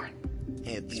warn you.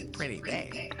 It's pretty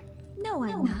big. No,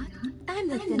 I'm not. I'm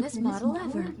the thinnest model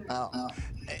ever. Oh,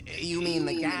 you mean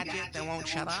the gadget that won't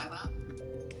shut up?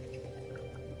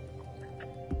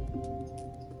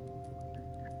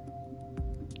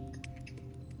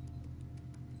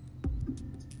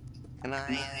 Can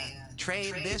I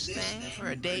trade this thing for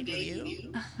a date with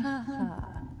you?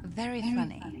 Very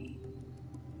funny.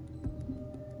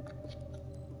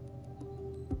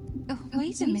 Oh,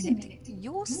 wait a minute.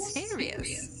 You're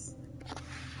serious?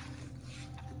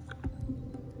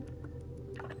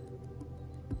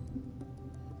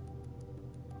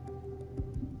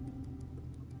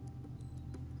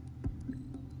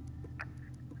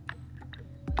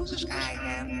 Who's this guy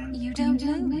again? You don't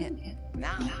know him? No.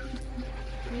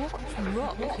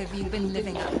 What rock have you been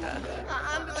living under?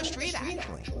 Under the street,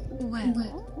 actually.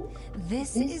 Well,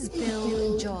 this is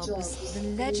Bill Jobs, the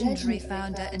legendary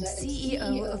founder and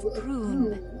CEO of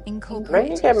Prune When you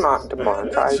Incorporated. get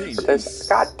demonetized for this,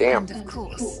 goddamn. And of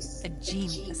course, a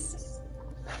genius.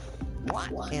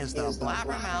 What is the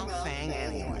blabbermouth thing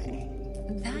anyway?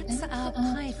 That's our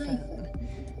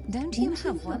iPhone. Don't you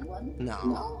have one?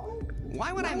 No.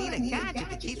 Why would I need a gadget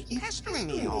that keeps pestering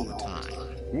me all the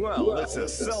time? Well, it's a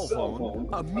cell phone,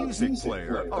 a music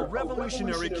player, a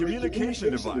revolutionary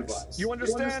communication device. You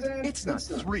understand? It's not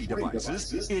 3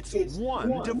 devices, it's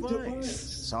 1 device.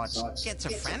 So it's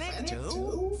schizophrenic,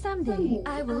 too? Someday,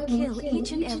 I will kill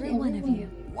each and every one of you.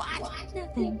 What?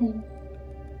 Nothing.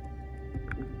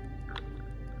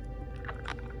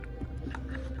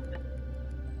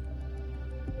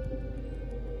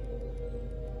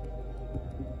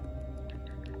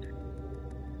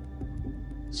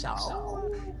 So,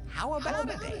 how about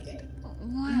a date?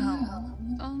 Wow.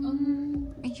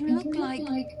 You look like...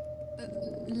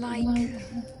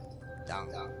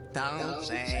 Don't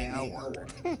say a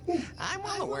word. I'm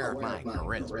well aware of my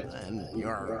charisma, and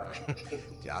you're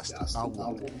just a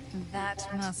woman. That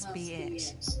must be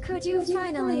it. Could you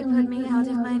finally put me out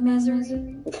of my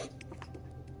misery?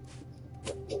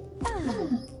 Ah,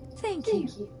 thank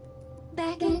you.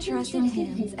 Back in trusted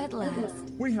hands at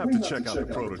last. We have to check out the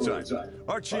prototype.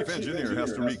 Our chief engineer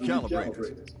has to recalibrate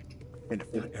it. And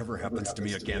if that ever happens to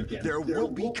me again, there will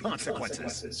be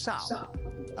consequences. So,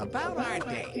 about our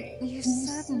date. You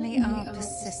certainly are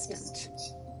persistent.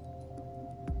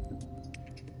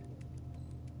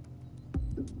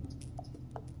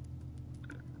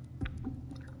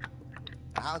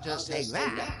 I'll just take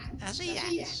that as a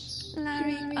yes.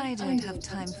 Larry, I don't have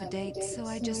time for dates, so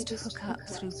I just hook up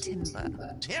through Timber.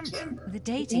 Timber? The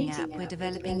dating app we're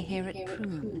developing here at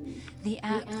Prune. The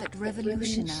app that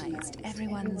revolutionized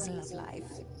everyone's love life.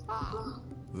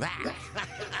 That.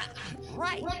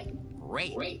 Right.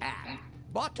 Great app.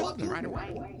 Bought 2 of them right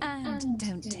away. And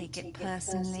don't take it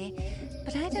personally,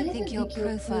 but I don't think your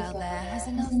profile there has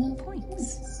enough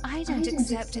points. I don't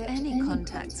accept any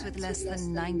contacts with less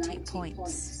than 90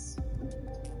 points.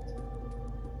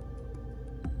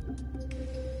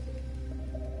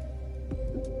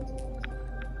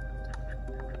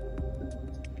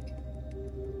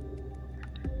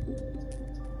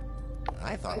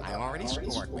 I thought I already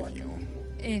scored with you.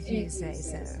 If you say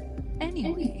so.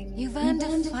 Anyway, you've earned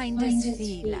a finder's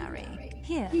fee, Larry.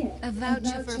 Here, a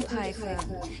voucher for a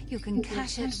iPhone. You can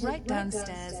cash it right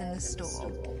downstairs in the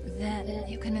store. Then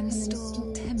you can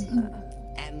install Timber.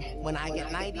 And when I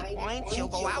get 90 points, you'll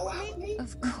go out with me?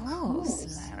 Of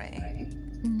course, Larry.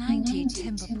 90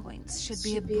 Timber points should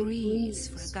be a breeze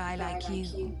for a guy like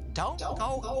you. Don't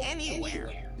go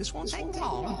anywhere. This won't take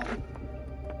long.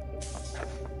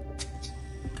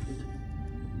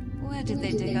 Where did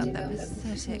they dig up that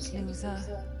pathetic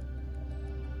loser?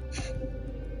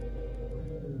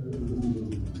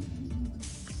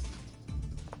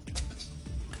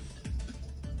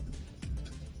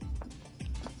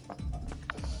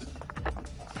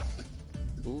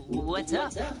 What's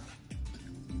up?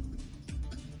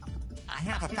 I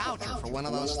have a voucher for one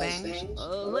of those things.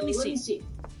 Let me see.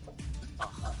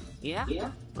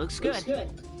 Yeah? Looks good.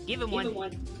 Give him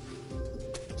one.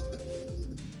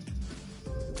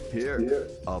 Here,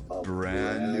 a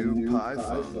brand new pie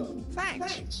phone.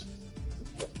 Thanks.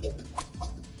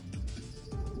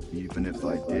 Even if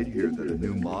I did hear that a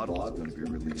new model is going to be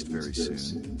released very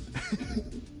soon.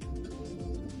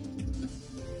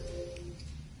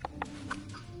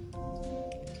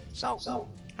 So,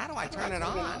 how do I turn it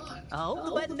on? Hold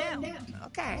the button down.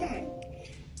 Okay.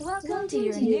 Welcome to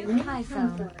your new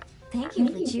iPhone. Thank you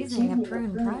for choosing a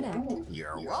Prune product.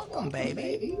 You're welcome,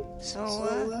 baby.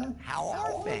 So, how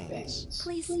are things?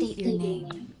 Please state your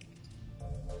name.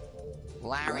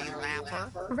 Larry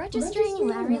Lapper? Registering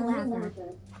Larry Lapper.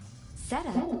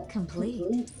 Setup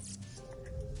complete.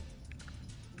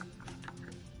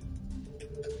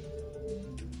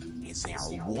 Is there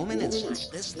a woman inside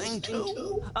this thing,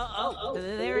 too?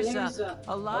 There's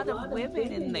a lot of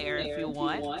women in there if you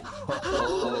want.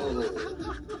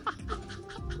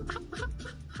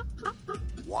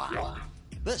 Wow.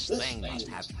 This thing must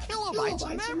have kilobytes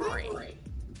of memory.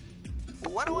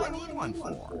 What do I need one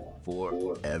for?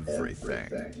 For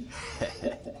everything.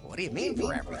 What do you mean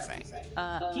for everything?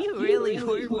 You really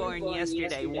were born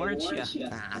yesterday, weren't you?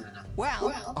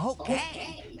 Well,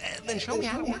 okay. Then show me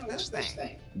how to work this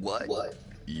thing. What?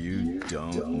 You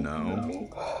don't know?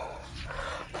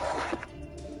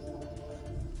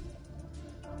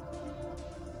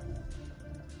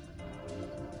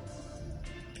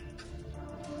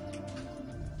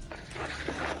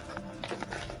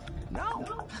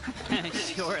 No.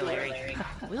 Sure, Larry.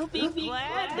 We'll be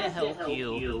glad to help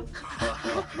you.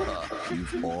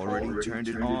 You've already turned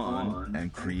it on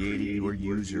and created your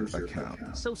user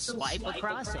account. So swipe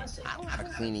across it. I don't have a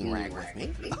cleaning rag with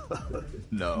me.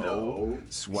 No,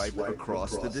 swipe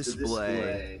across the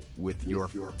display with your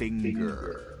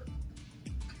finger.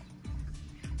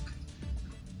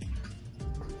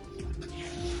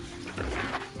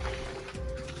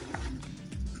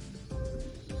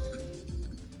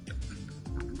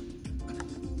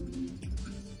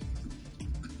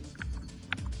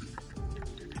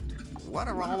 What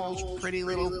are all those pretty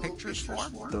little pictures for?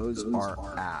 Those are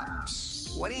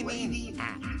apps. What do you mean,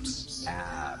 apps?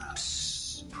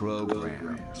 Apps.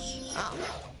 Programs. Oh,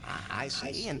 I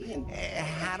see. And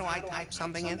how do I type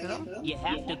something into them? You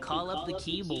have to call up the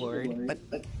keyboard. But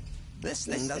this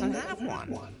thing doesn't have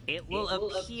one. It will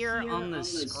appear on the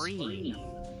screen.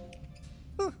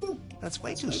 That's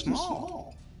way too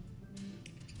small.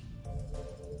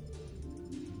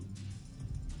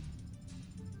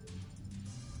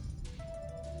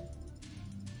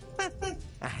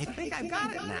 I think I've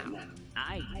got it now.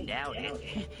 I doubt it.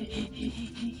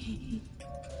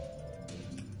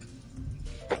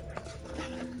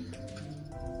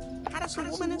 How does the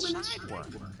woman inside work?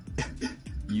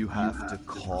 You have to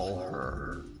call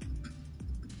her.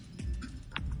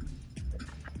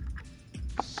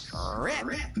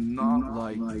 Script. Not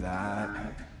like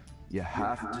that. You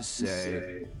have to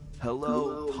say,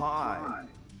 "Hello, Pie."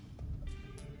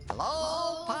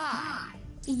 Hello, Pie.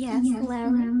 Yes,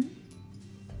 Larry.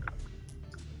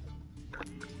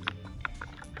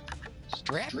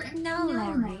 Strip? No,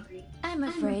 Larry. I'm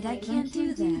afraid I can't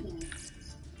do that.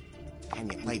 Can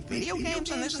you play video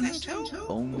games on this thing too?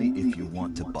 Only if you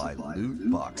want to buy loot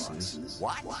boxes.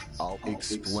 What? I'll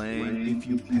explain if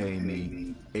you pay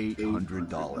me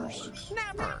 $800.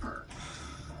 Never.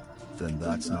 Then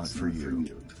that's not for you.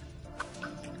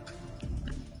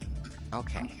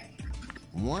 Okay.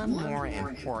 One more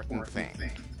important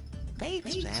thing. They've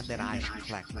said that I should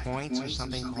collect points or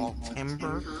something called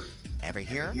timber. Ever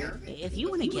hear? If you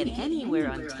want to get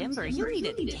anywhere on Timber, you'll need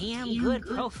a damn good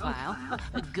profile.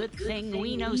 A good thing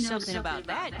we know something about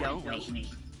that, don't we?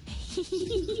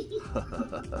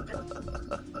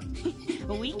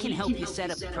 We can help you set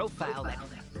up a profile that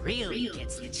really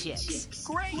gets the chicks.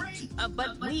 Great!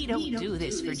 But we don't do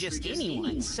this for just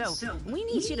anyone, so we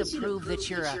need you to prove that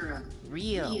you're a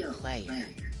real player.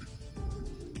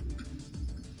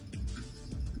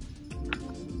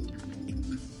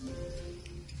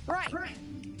 Right.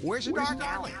 Where's the dark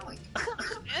alley?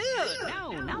 Ew,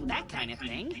 no, not that kind of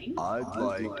thing. I'd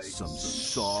like some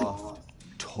soft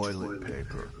toilet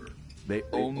paper. They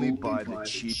only buy the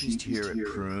cheapest here at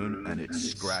Prune, and it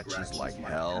scratches like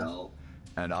hell.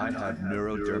 And I have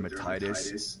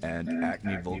neurodermatitis and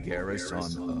acne vulgaris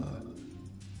on,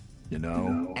 you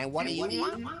know. And what do you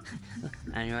want?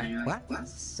 What?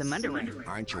 Some underwear.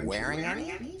 Aren't you wearing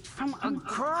any? From a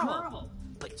girl,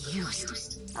 but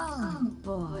used. Oh,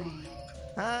 boy.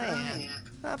 Oh, yeah.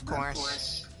 Of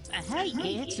course. Hey,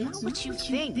 it's not what you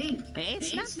think.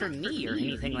 It's not for me or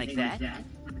anything like that.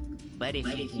 But if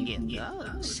you can get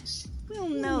those, we'll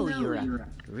know you're a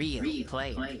real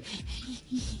player.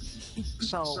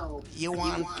 So, you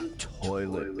want...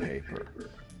 Toilet paper.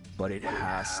 But it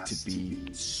has to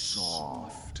be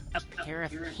soft. A pair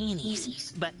of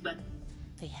panties, but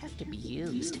they have to be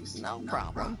used. No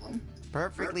problem.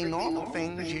 Perfectly normal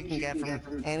things you can get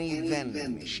from any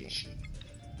vending machine.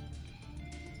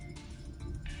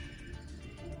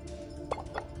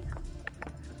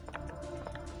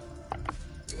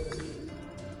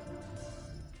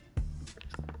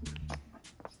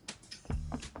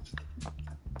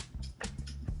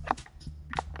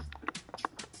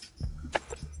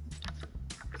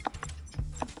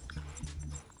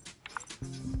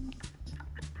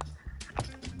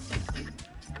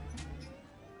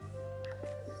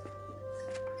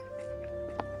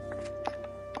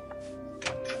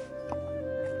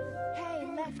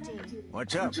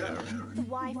 What's up, Larry? The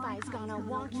Wi-Fi's gone all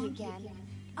wonky again.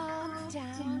 Up,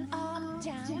 down.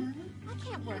 I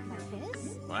can't work like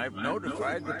this. I've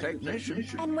notified the technician.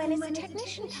 And when is the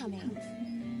technician coming?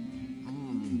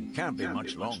 Can't be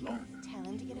much longer. Tell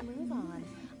him to get a move on.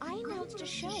 I announced a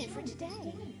show for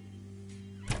today.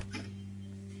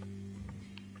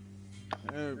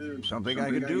 Something I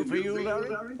can do for you,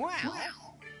 Larry? Well...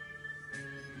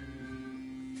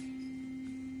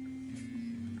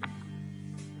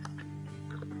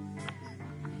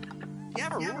 You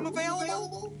have a room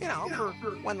available? You know,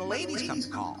 for when the ladies come to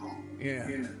call.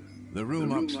 Yeah, the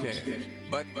room upstairs.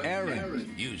 But Erin's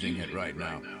using it right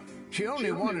now. She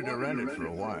only wanted to rent it for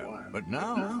a while, but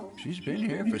now she's been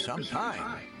here for some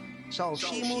time. So if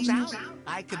she moves out,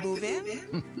 I could move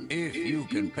in? If you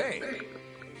can pay.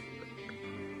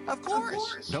 Of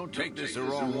course. Don't take this the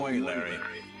wrong way, Larry.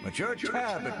 But your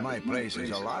tab at my place is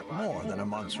a lot more than a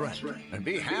month's rent. And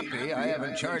be happy I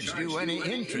haven't charged you any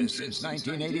interest since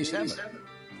 1987.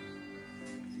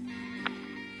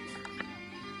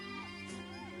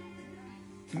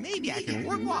 Maybe I can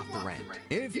work off the rent.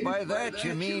 If by that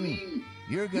you mean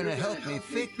you're gonna help me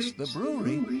fix the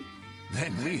brewery,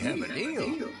 then we have a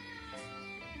deal.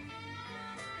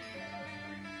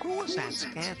 Who was that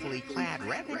scantily clad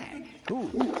redhead?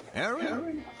 Who?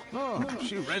 Erin? Oh,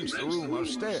 she rents the room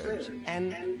upstairs.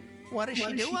 And what does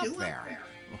she do up there?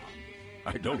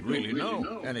 I don't really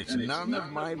know, and it's none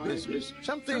of my business.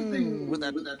 Something with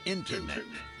that internet.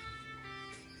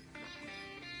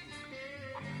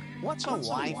 What's a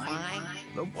Wi-Fi?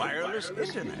 The wireless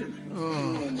internet.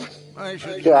 Oh, I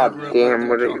should God damn,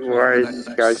 why is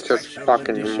this guy such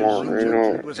fucking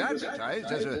moron? It was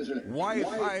advertised as a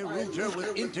Wi-Fi router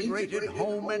with integrated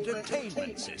home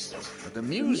entertainment system. But the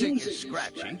music is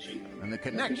scratchy, and the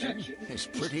connection is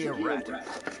pretty erratic.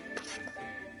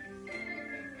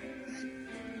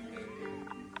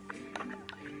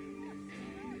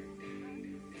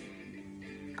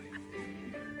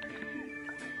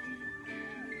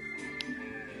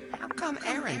 How come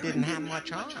Erin didn't have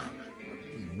much on?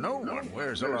 No one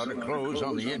wears a lot of clothes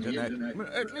on the internet.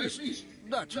 At least,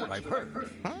 that's what I've heard.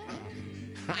 Huh?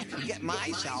 I could get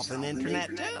myself an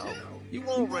internet, too. You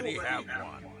already have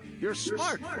one. Your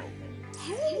smartphone.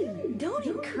 Hey, don't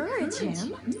encourage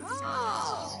him.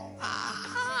 Oh,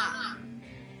 aha!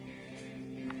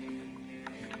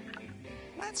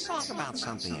 Let's talk about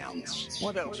something else.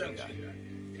 What else you got?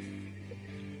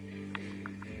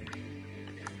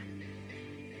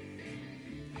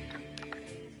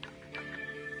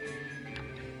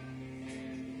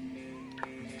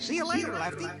 See you later,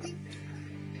 Lefty.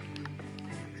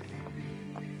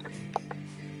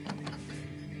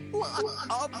 Look,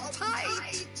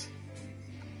 uptight.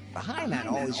 Behind that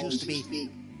always used to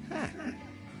be... Huh.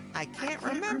 I can't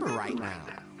remember right now.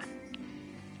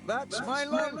 That's my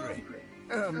laundry.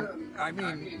 I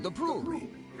mean, the brewery.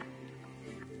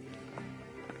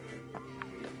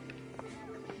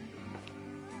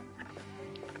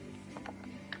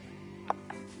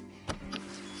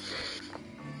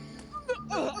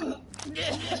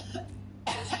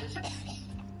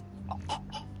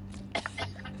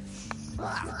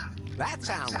 That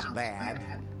sounds bad.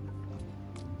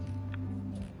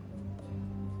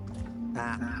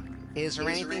 Is there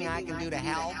anything I can do to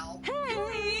help?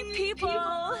 Hey, people!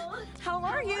 How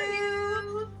are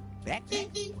you?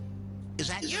 Becky? Is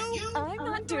that you? I'm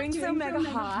not doing so mega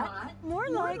hot. More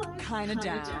like kinda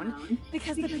down.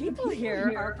 Because the people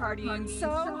here are partying so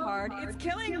hard, it's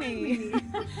killing me.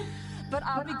 But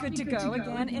I'll be good to go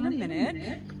again in a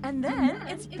minute. And then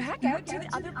it's back out to the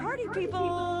other party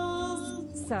peoples.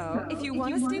 So, if you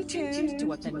want to stay tuned to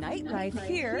what the nightlife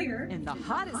here, in the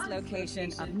hottest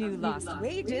location of New Lost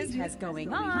Wages, has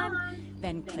going on,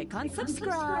 then click on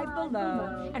subscribe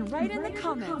below and write in the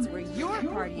comments where you're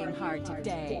partying hard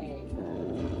today.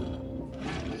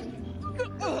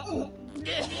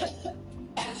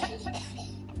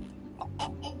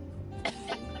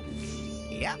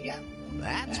 Yep,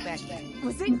 that's Becky.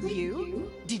 Was it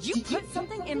you? Did you put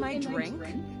something in my drink?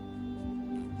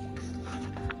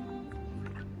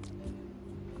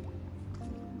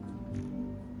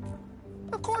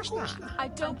 Of course not. I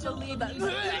don't believe it.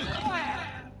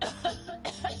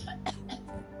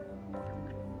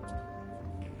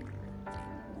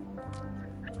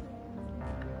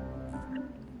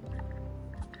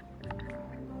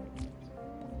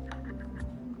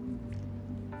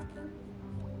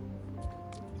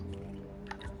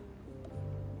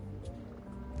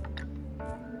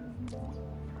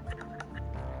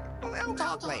 We'll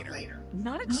talk later.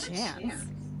 Not a chance.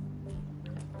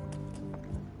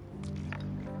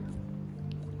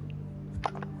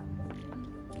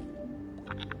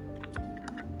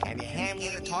 Can you hand me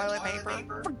the toilet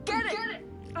paper? Forget it!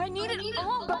 I need it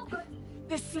all, but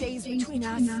this stays between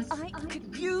us. I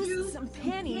could use some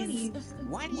panties.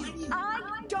 Why do you...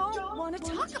 I don't want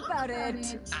to talk about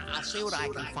it. I'll see what I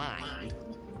can find.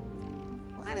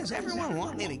 Why does everyone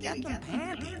want me to get them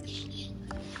panties?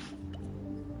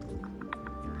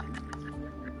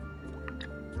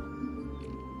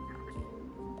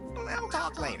 We'll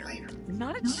talk later.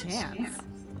 Not a chance.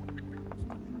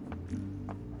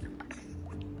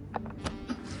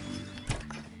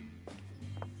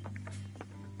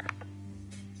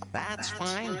 That's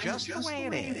fine just the way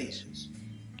it is.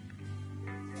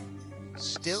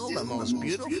 Still the most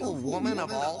beautiful woman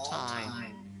of all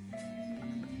time.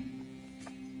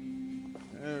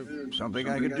 Something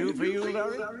I could do for you,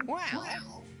 Larry? Well,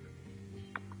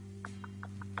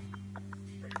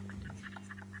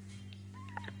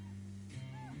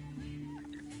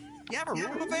 you have a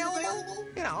room available?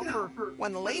 You know, for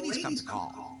when the ladies come to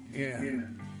call. Yeah,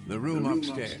 the room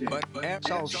upstairs. But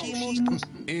So she moves...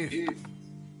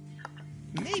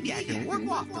 Maybe I can work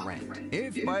off the rent.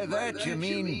 if by that you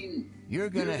mean you're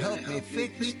gonna help me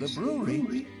fix the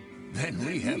brewery, then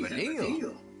we have a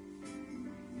deal.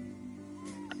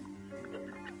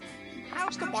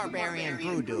 How's the Barbarian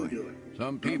Brew doing?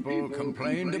 Some people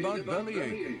complained about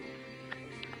bellyache.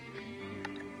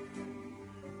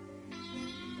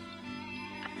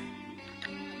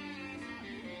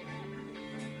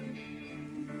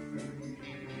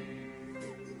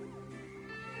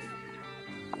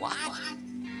 What?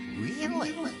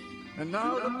 Really? And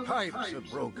now the pipes are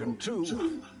broken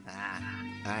too.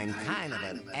 I'm kind of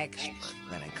an expert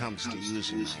when it comes to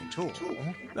using my tool.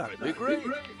 That'd be great.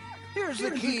 Here's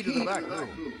the key to the back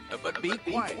room. But be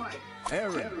quiet.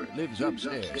 Erin lives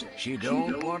upstairs. She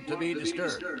don't want to be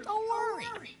disturbed. Don't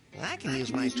worry. I can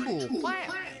use my tool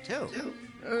quietly, too.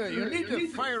 You need to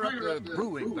fire up the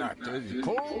brewing vat.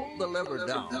 Pull the lever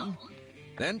down,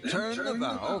 then turn the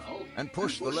valve and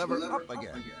push the lever up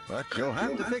again. But you'll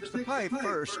have to fix the pipe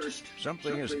first.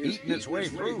 Something is eating its way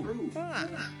through. Huh.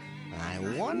 I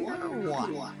wonder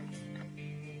what.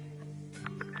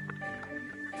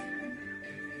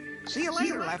 See you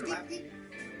later, Lefty.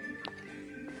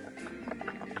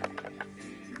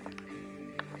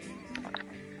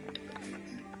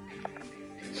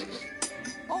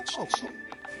 Oh.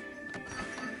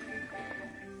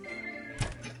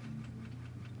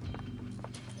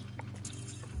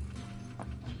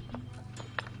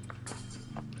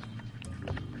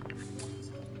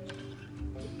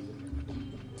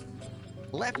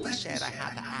 Lefty said I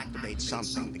had to activate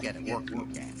something to get it working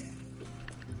again.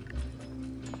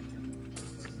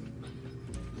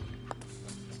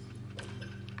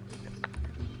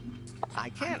 I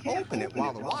can't open it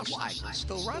while the wash cycle is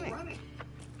still running.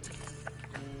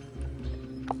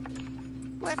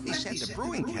 Lefty said the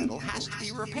brewing kettle has to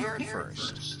be repaired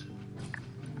first.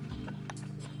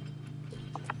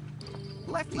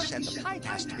 Lefty said the pipe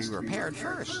has to be repaired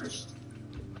first.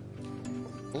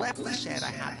 Lefty said I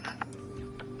had...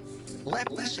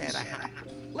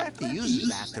 Lefty uses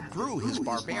that to brew his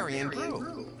Barbarian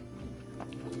Brew.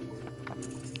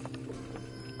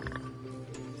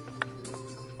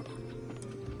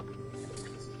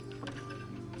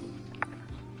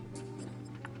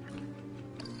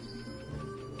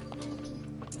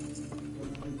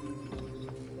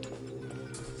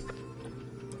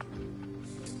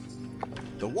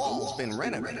 The wall's been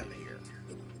renovated here.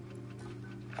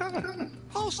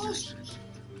 Posters.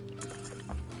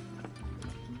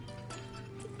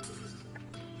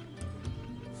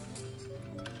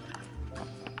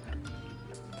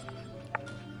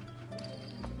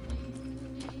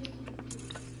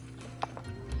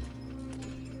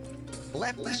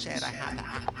 Lefty said I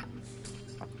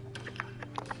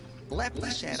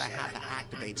had to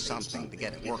activate something to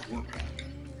get it working again.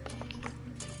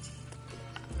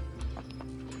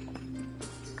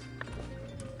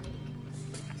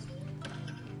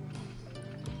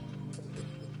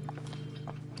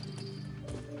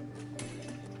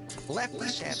 Lefty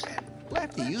said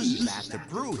Lefty uses that to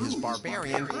brew his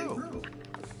barbarian brew.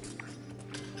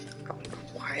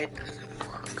 Why it doesn't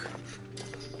work?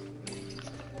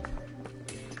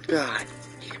 God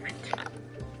damn it.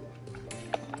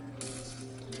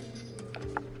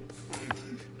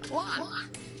 What?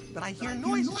 But I hear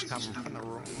noises coming from the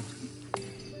room.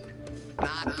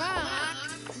 Knock,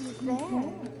 knock. Who's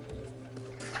there?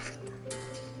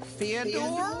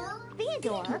 Theodore?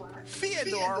 Theodore?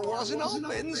 Theodore wasn't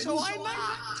open, so I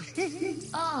knocked.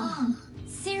 Oh,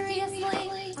 seriously?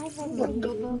 I've read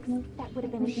medieval books. That would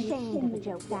have been ashamed of a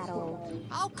joke that old.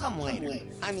 I'll come later.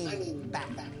 I mean, back.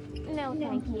 No,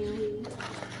 thank you.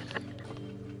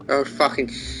 Oh, fucking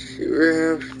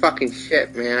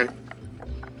shit, man.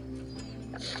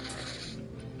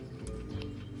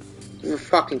 Oh,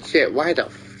 fucking shit. Why the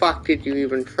fuck did you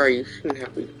even try? You shouldn't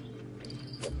have.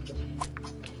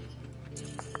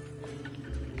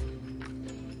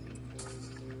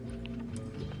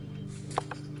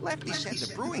 Lefty said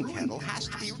the brewing kettle has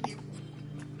to be...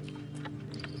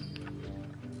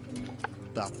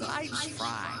 The pipe's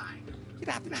fried. You'd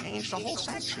have to change the whole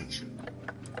section.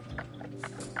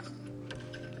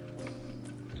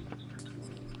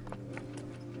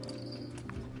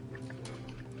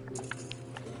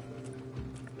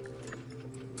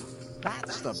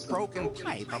 That's the broken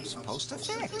pipe I'm supposed to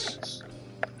fix.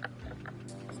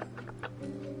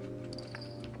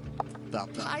 The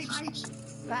pipe's...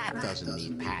 That doesn't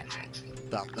need patching.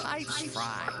 The pipe's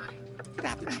fried. You'd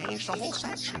have to change the whole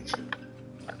section.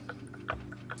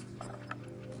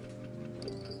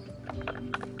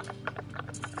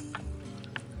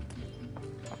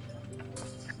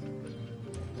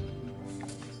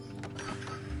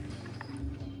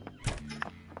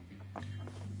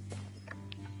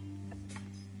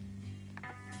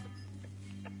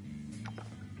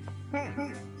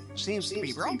 Seems to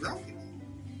be broken.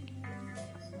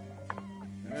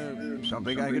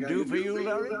 Something I could do for you,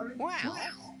 Larry? Well...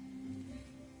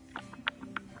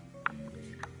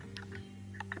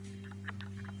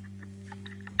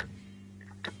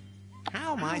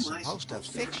 How am I supposed to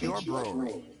fix your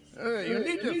brewery? You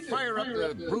need to fire up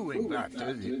the brewing vat,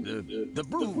 the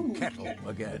brew kettle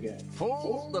again.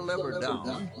 Pull the lever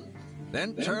down,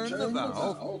 then turn the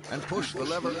valve and push the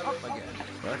lever up again.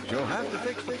 But you'll have to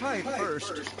fix the pipe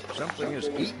first. Something is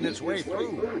eating its way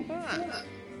through. Huh.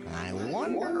 I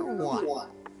wonder what.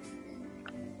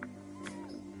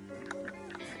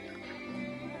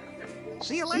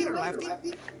 See you later,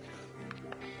 Lefty.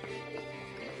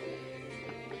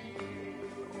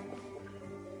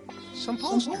 Some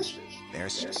posters.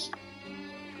 There's...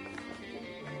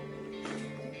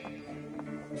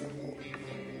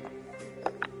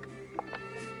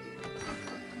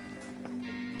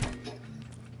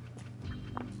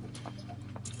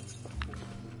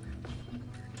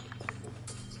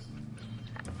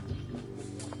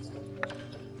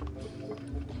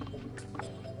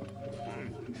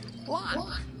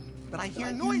 Locked. But I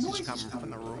hear noises coming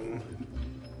from the room.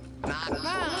 Knock,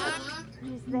 knock.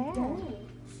 Who's there?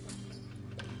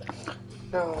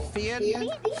 No.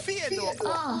 Theodore.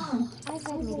 Oh, I've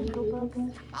read medieval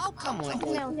books. I'll come later.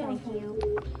 No, thank you.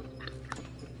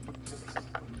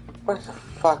 What the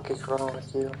fuck is wrong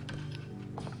with you?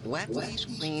 Lefty's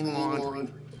clean laundry.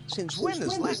 Since when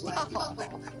is Lefty? Oh.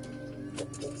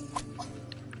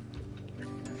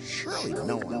 Surely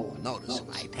no one will notice if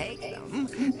I take them.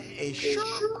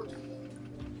 Sure.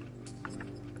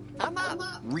 I'm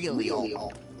not really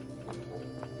old.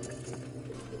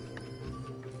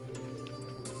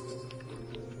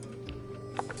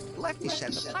 Lefty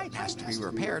said the pipe has to be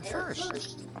repaired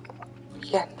first.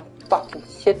 Yeah, no fucking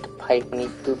shit, the pipe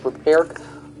needs to be repaired.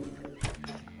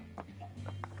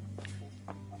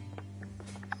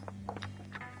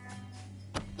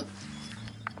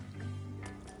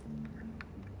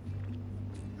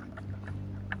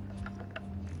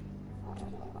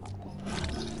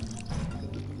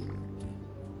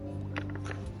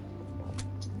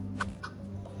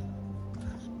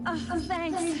 Oh,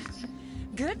 thanks.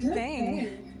 Good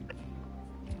thing.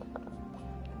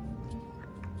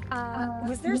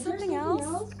 Was there something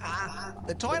else?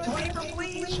 The toilet paper,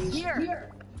 please?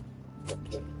 Here.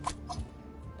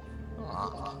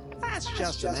 Oh, that's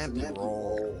just an empty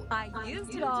roll. I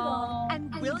used it all.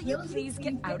 And will you please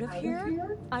get out of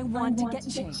here? I want to get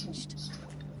changed.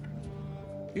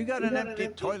 You got an empty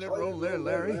toilet roll there,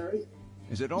 Larry?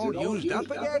 Is it all used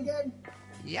up again?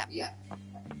 Yep.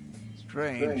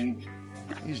 Strange.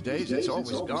 These days it's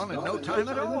always gone in no time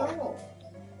at all.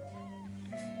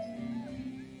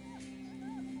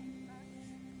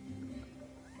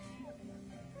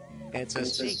 It's a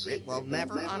secret we'll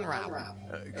never unravel.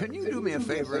 Can you do me a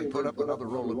favor and put up another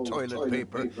roll of toilet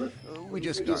paper? We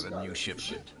just got a new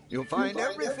shipment. You'll find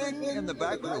everything in the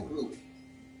back room.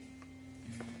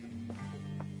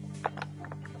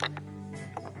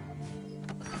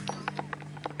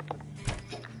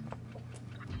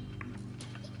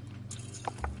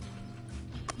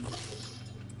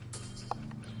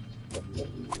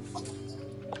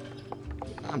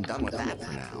 I'm done with that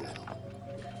for now.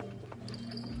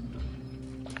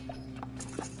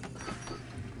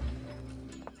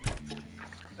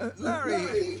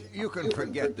 Larry, you can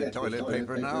forget the toilet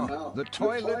paper now. The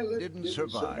toilet didn't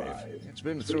survive. It's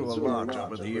been through a lot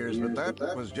over the years, but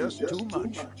that was just too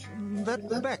much.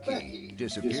 That Becky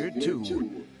disappeared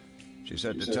too. She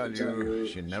said to tell you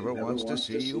she never wants to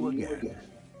see you again.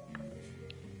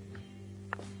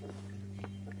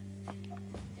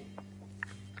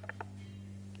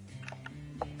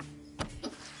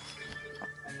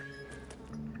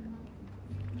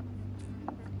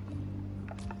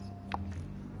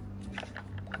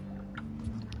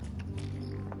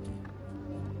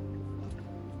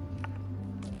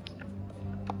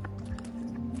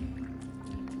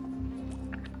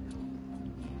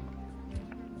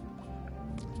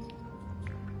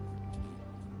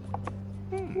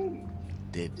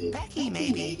 Did Becky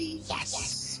maybe?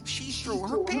 Yes! She threw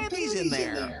her panties in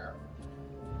there.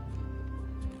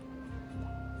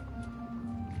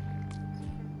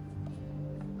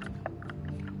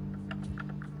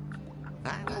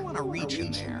 I don't want to reach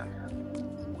in there.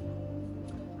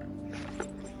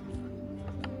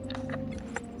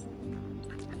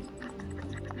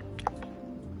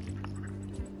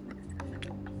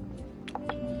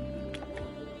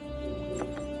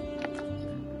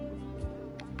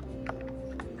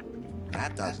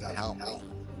 That doesn't help me.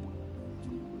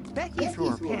 Becky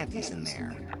threw her panties in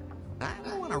there. I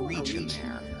don't want to reach in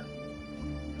there.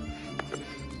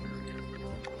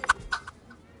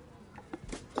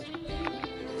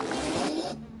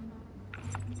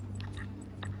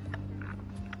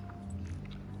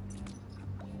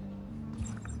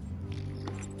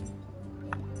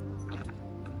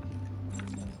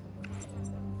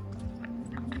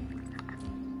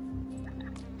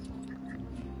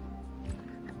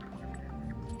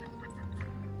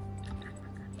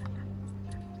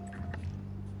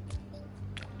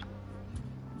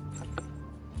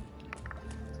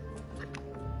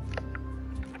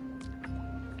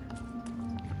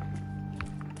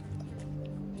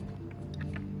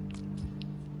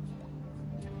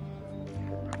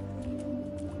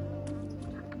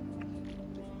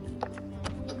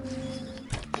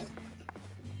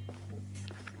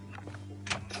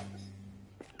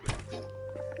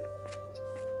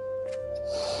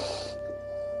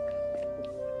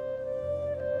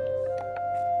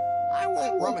 I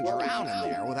won't rummage around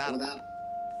in there without...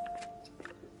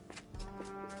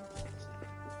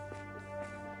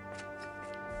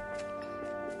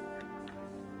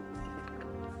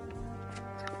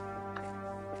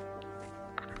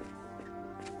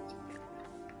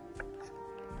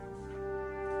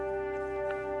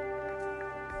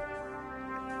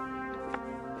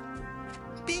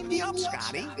 Beam me up,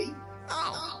 Scotty.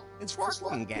 Oh, it's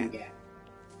working again.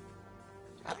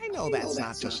 I know that's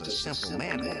not just a simple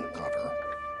manhole cover.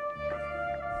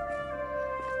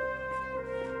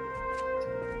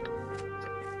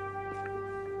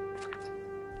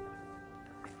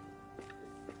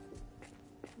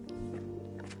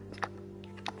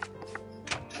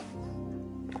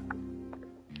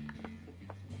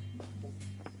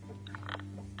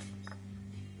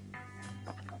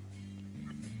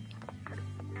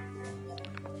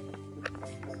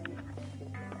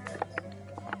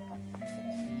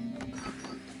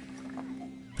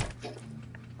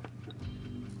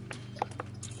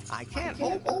 I can't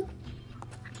hold.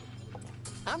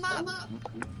 I'm not.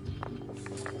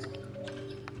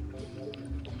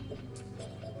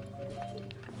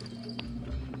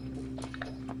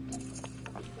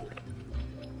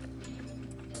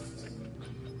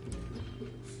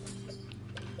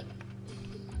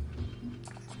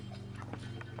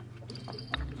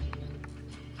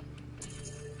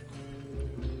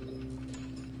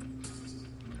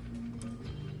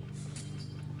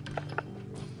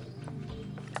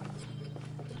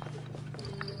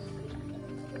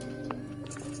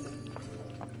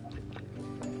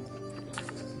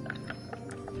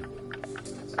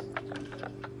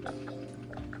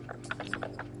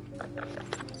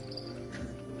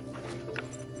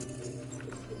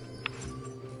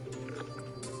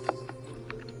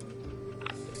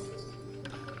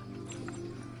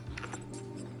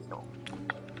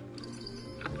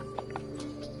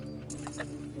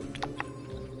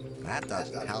 That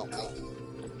doesn't help me.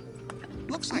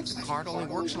 Looks like the card only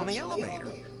works on the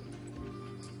elevator.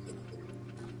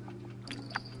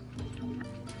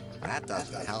 That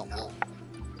doesn't help.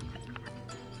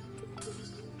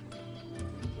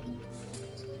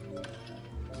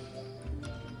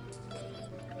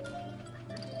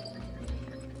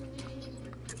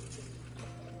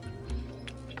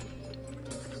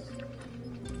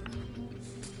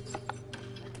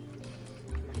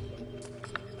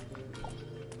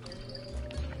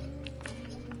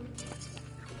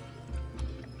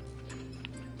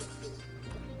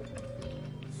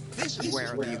 This is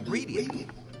where the ingredient...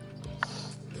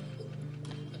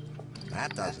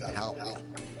 That doesn't help.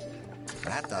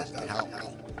 That doesn't help.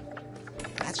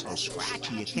 That's so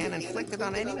scratchy you can't inflict it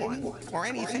on anyone or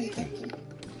anything.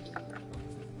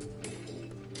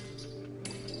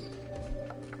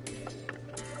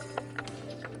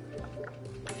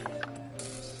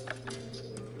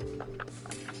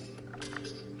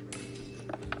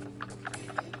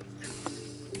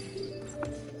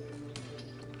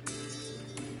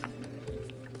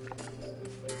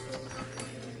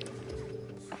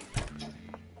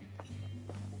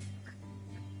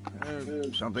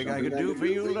 Something I could do for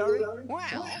you, Larry?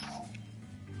 Well...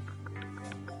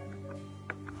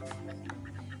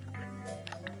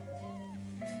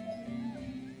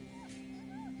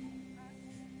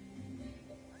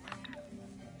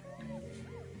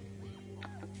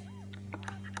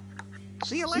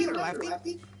 See you later,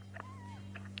 Lefty.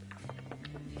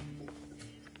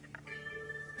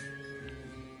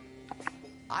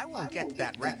 I won't get to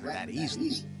that record that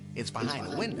easily. It's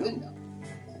behind the window.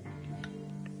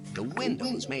 The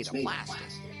window's made of plastic.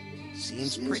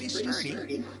 Seems pretty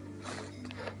sturdy.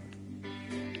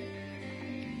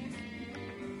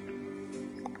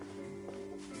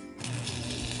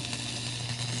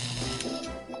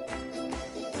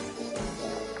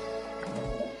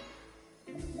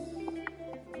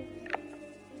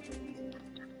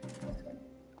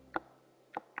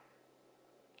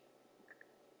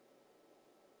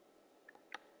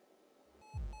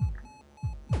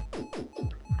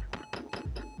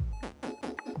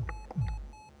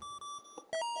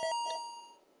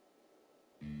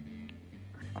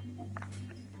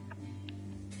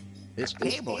 This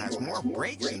cable has more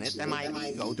breaks in it than my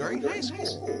ego during high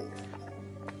school.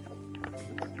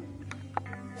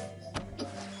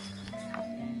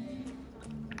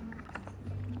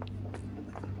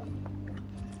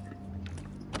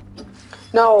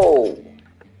 No!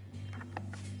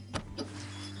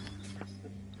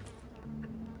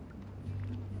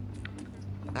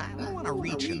 I don't want to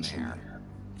reach in there.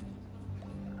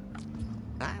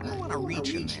 I don't want to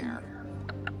reach in there.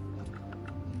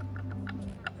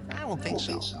 I don't think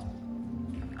so.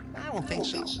 I don't think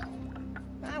so.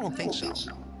 I don't think so.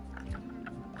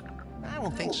 I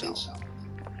don't think so.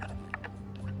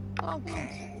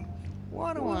 Okay.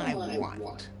 What do I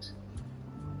want?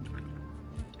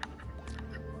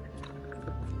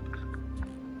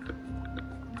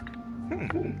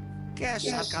 Guess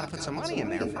I've got to put some money in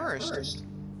there first.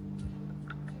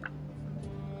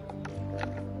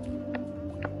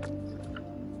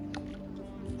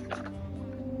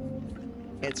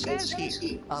 It says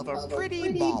here, of a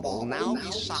pretty bauble now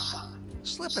be sought.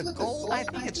 Slip of gold, I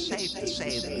think it's safe to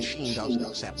say the machine doesn't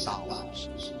accept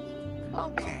dollars.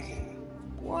 Okay,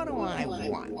 what do I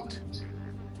want?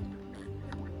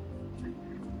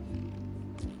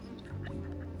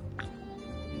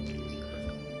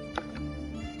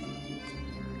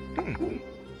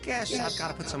 Guess I've got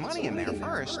to put some money in there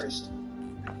first.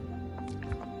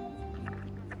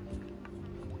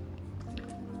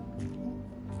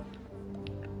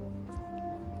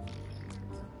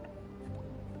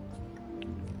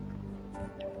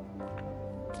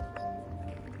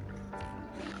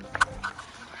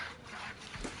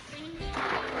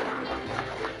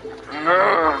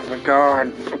 Oh my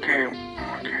god. Okay.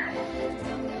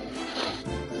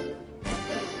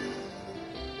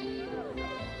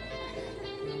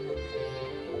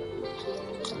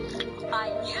 I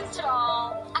used it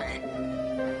all.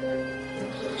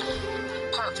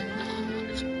 Perfect.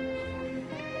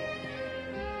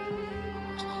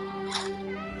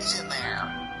 He's in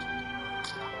there.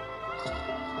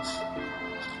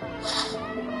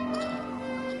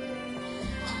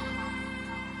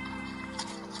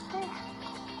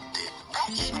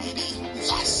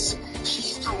 Yes! She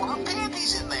threw her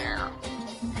panties in there.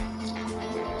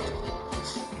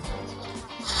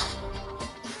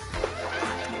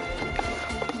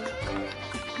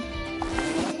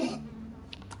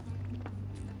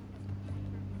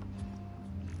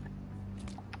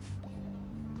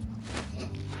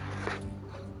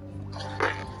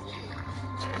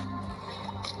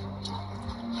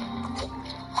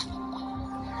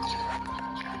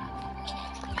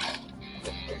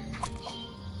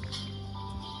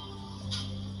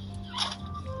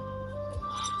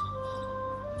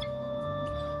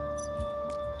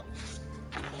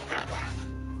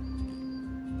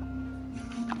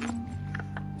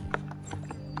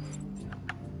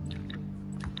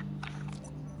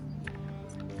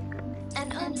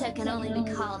 Memento can only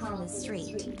be called from the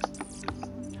street.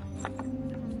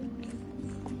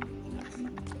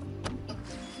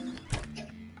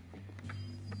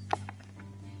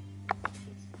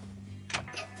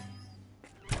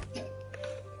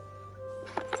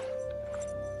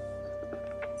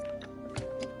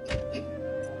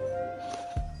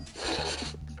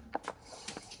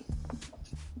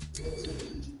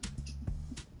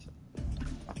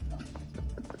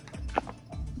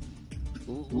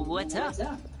 What's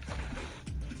up?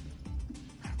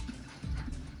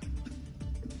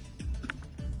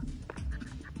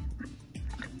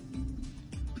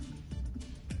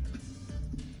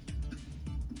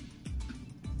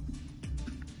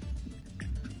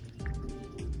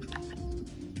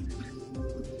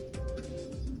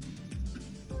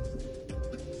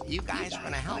 You guys are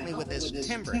gonna help me with this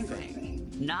timber thing.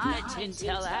 Not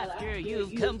until after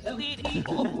you've completed.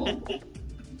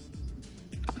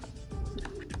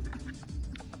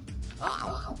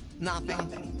 Oh,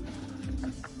 nothing.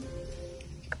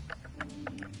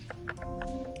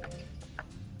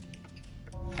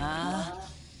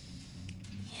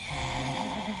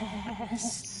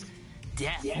 Yes.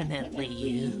 Definitely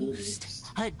used.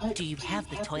 Do you have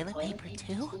the toilet paper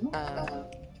too?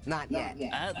 Not yet.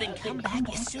 Then come back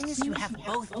as soon as you have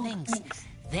both things.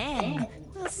 Then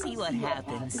we'll see what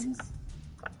happens.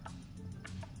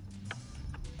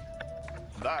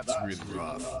 That's really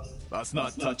rough. That's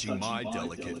not touching my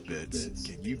delicate bits.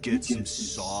 Can you get some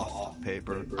soft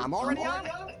paper? I'm already on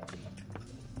it.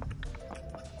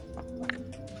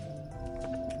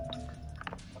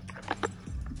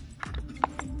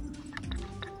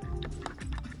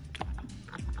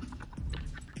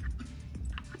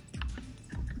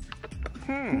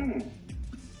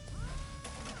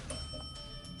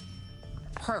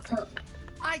 Perfect.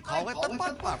 I call it the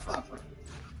butt buffer.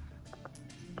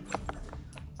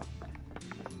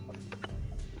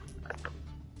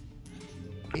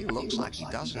 He looks like he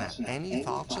doesn't have any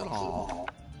thoughts at all.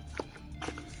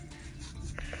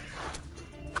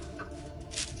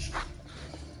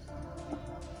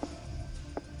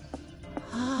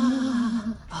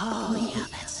 Oh, yeah,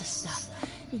 that's the stuff.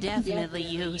 Definitely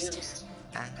used.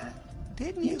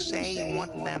 Didn't you say you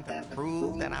wanted them to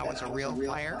prove that I was a real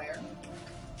player?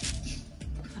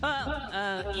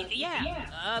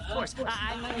 Yeah, of course.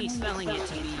 I might be spelling it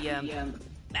to be,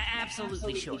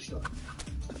 absolutely sure.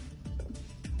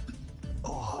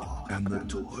 Oh, and the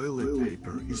toilet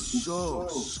paper is so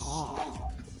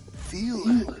soft. Feel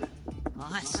it.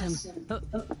 Awesome.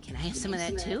 Can I have some of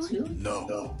that too?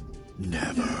 No,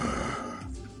 never.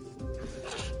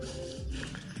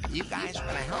 You guys are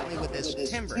gonna help me with this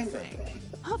timber thing.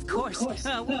 Of course.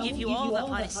 We'll give you all the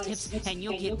hottest tips, and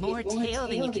you'll get more tail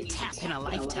than you can tap in a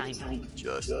lifetime.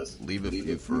 Just leave a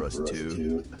few for us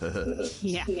too.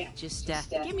 Yeah, just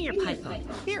give me your python.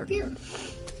 Here.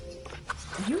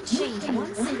 You change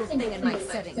one single thing in my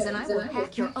settings, and I will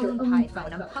hack your own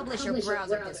Python and publish your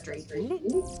browser history.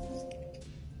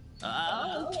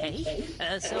 Okay.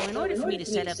 So in order for me to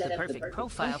set up the perfect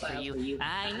profile for you,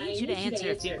 I need you to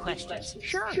answer a few questions.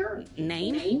 Sure.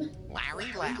 Name?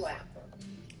 Larry Laugh.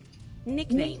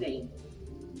 Nickname?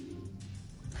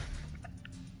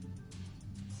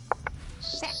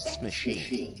 Sex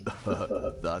machine.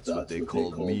 That's what they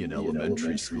called me in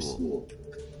elementary school.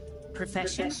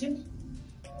 Profession?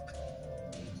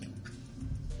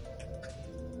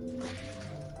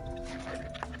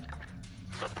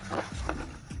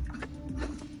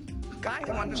 Guy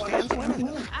who understands women.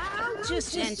 I'll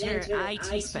just enter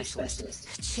IT specialist.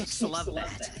 Chicks love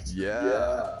that.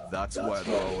 Yeah, that's why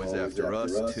they're always after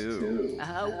us too.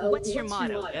 What's your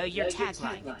motto? Your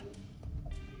tagline?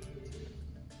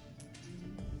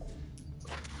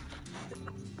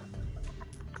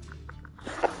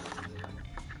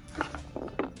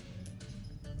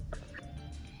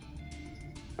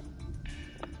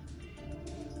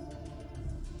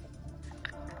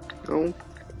 No.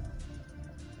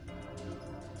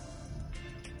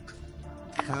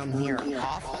 Come here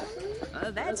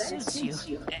often. That suits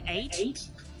you. H?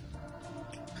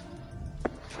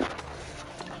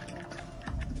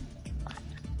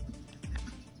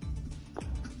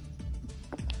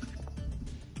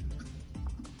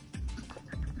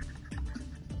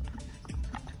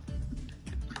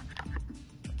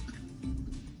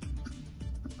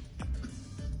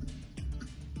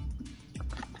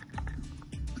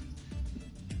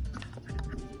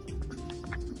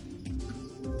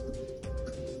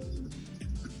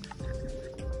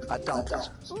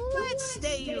 Adult. Let's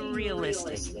stay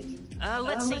realistic.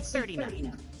 Let's say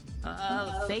 39.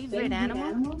 Favorite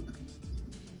animal?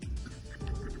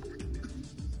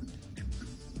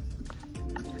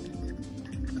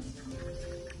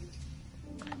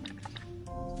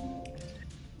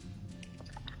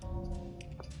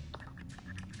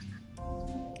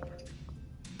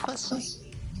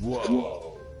 pussy.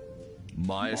 Whoa.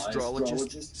 My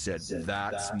astrologist said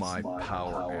that's my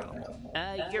power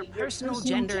animal. Your personal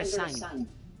gender assignment.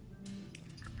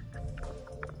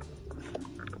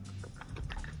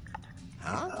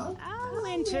 Huh? I'll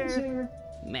enter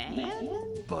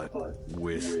man. But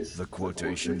with the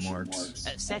quotation marks?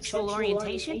 Sexual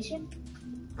orientation?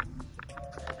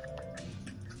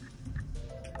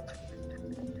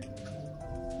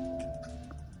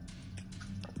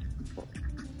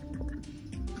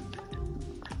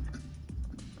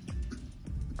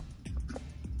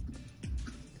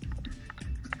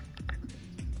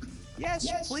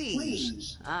 Yes,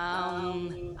 please.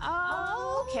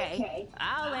 Okay.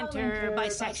 I'll enter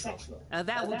bisexual.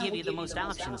 That will give you the most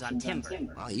options on Timber.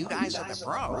 Well, you guys are the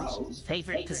pros.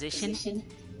 Favorite position?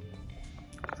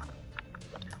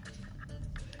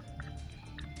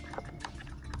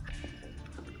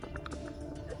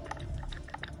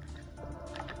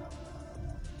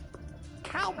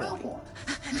 Cowboy.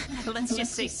 Let's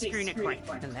just say Screwnick.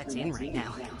 That's in right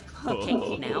now.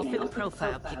 Okay, now for the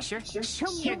profile picture.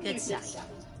 Show me your good side.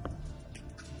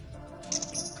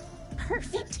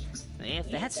 Perfect.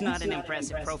 If that's not an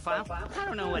impressive profile, I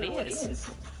don't know what is.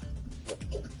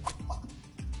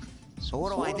 So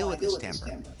what do I do with this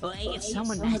Timber? Well, if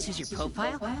someone matches your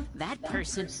profile, that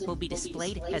person will be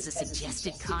displayed as a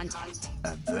suggested contact.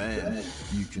 And then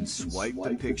you can swipe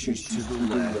the pictures to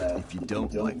the left if you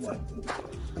don't like them.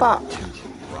 Fuck. To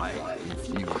the right if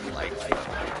you like them.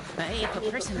 If a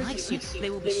person likes you, they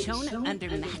will be shown under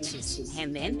matches.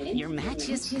 And then your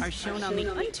matches are shown on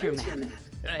the Unter map.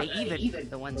 Even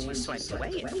the ones you swiped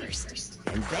away at first.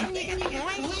 And then you get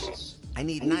points. I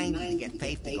need 90 to get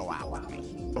Faith to go out with me.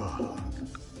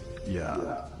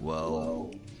 Yeah,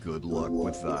 well, good luck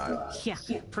with that. Yeah,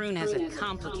 Prune has a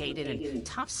complicated and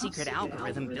top-secret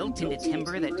algorithm built into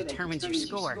Timber that determines your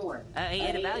score.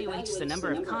 It evaluates the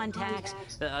number of contacts,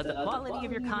 the quality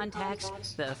of your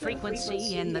contacts, the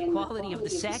frequency, and the quality of the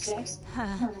sex.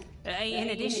 In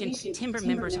addition, Timber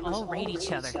members all rate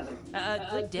each other. A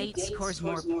good date scores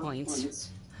more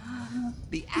points.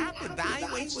 The app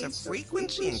evaluates the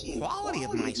frequency and quality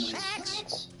of my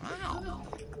sex? Wow.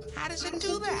 How does it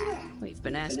do that? We've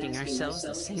been asking ourselves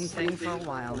the same thing for a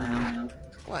while now.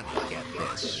 Let me get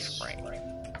this straight.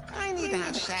 I need to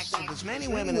have sex with as many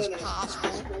women as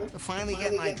possible to finally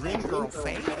get my dream girl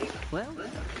Faith. Well,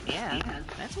 yeah,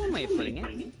 that's one way of putting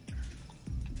it.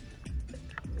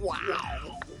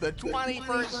 Wow. The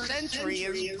 21st century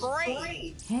is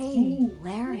great. Hey,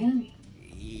 Larry.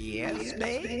 Yes,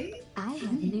 babe? I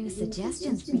have new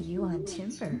suggestions for you on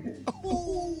Timber.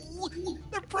 Ooh,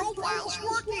 the profile's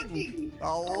working.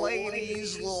 The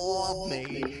ladies love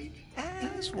me.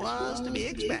 As was to be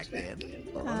expected.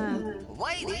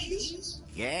 Ladies,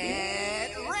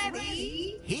 get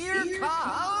ready. Here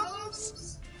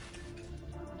comes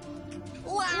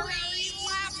Larry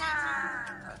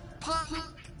Lapper. Punk,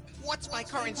 what's my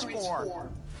current score?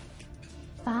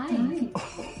 5.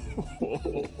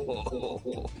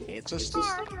 It's a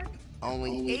start.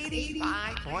 Only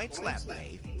 85 points left,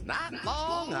 babe. Not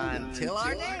long until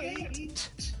our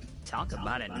date. Talk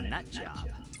about a nut job.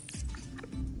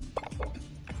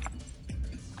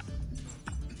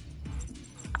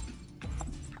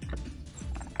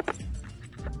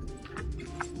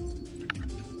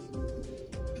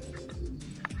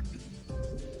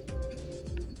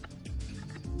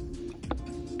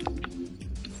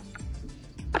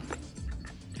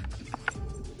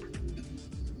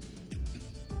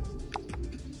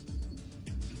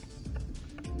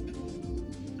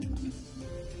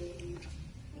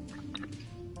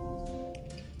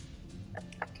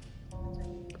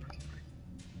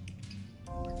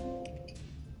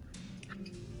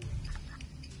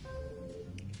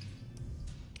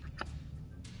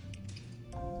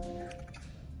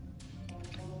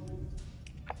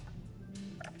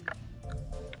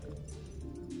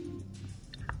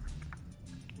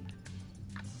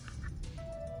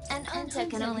 An Unta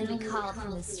can only be called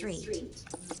from the street.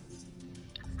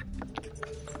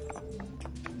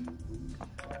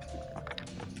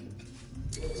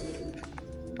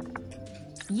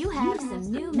 You have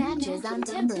some new matches on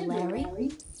Timber,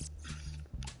 Larry.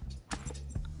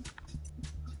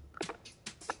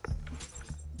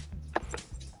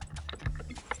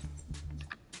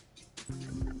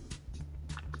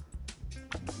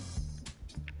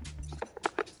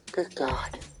 Good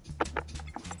God.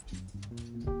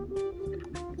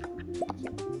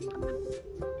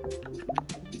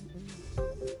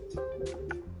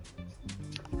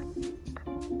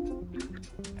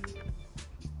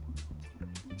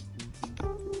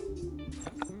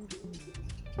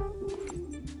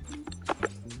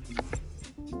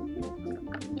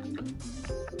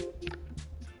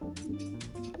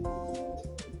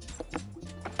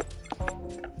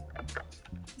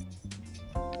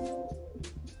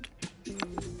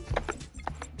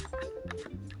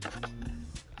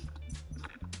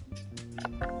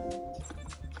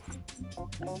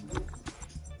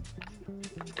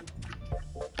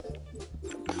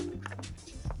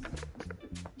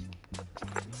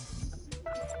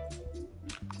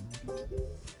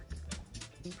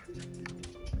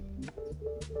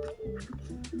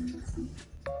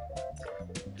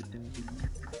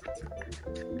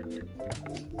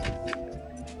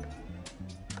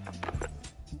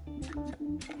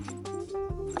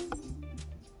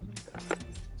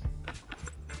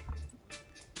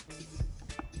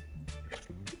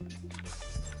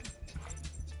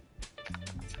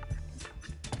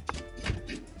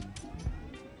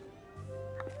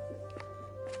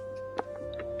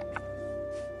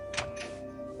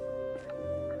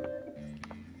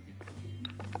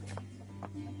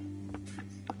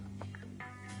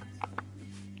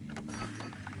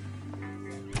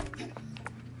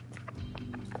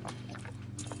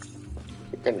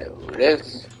 You can do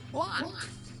this. Locked.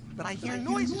 But I hear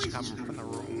noises coming from the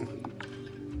room.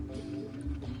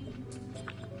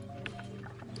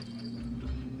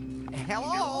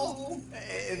 Hello?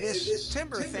 This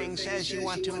timber thing says you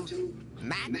want to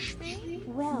match me?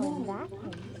 Well, in that case,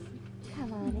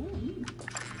 come on in.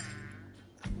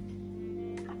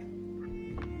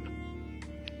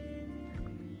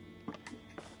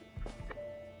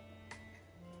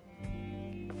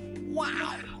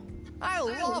 Wow! I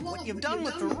love what you've done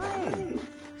with the room.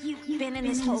 You've been in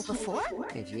this hole before?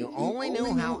 If you only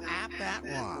knew how apt that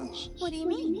was. What do you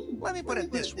mean? Let me put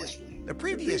it this way. The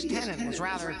previous tenant was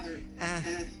rather,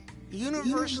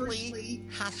 universally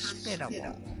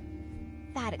hospitable.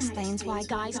 That explains why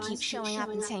guys keep showing up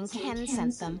and saying Ken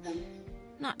sent them.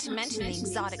 Not to mention the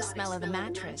exotic smell of the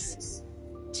mattress.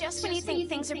 Just when you think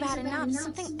things are bad enough,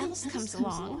 something else comes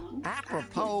along.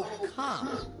 Apropos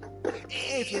cum.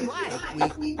 If you'd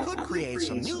like, we could create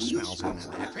some new smells on the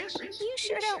mattress. You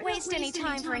sure don't waste any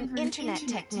time for an internet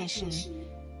technician.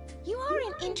 You are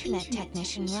an internet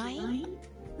technician, right?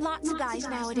 Lots of guys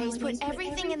nowadays put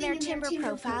everything in their Timber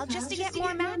profile just to get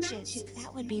more matches.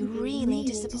 That would be really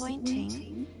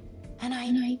disappointing. And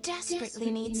I desperately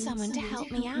need someone to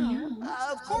help me out.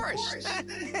 Of course.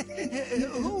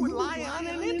 Who would lie on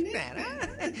an internet,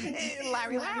 huh?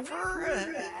 Larry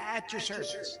Laffer, at your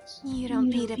service. You don't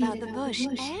beat about the bush,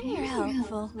 and you're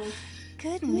helpful.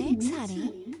 Good mix,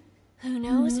 honey. Who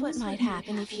knows what might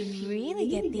happen if you really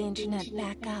get the internet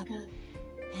back up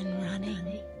and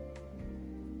running.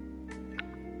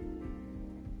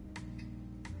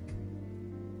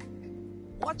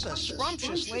 What's a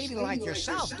scrumptious lady like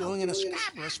yourself doing in a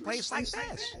scabrous place like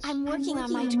this? I'm working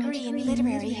on my degree in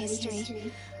literary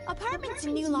history. Apartments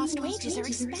and new lost wages are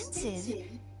expensive.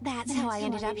 That's how I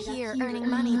ended up here, earning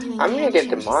money doing I'm gonna get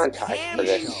shows. demonetized for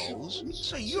this. Shows?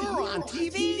 So you're on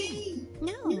TV?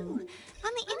 No, on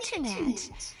the internet.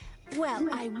 Well,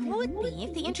 I would be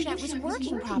if the internet was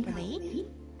working properly.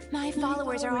 My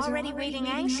followers are already waiting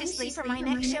anxiously for my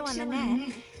next show on the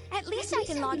net. At least I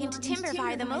can log into Timber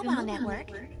via the mobile network.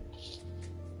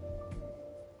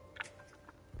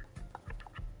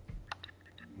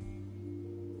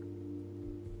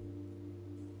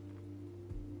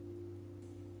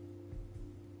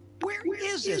 Where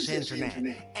is this internet?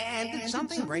 And did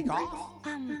something break off?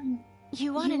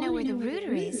 You want to know where the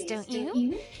router is, don't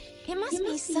you? It must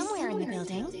be somewhere in the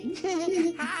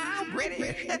building. How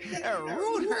British. A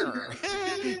router.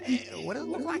 What does it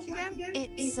look like again?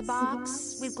 It's a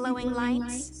box with glowing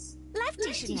lights.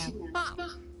 Lefty should know.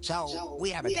 Oh, so we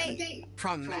have a date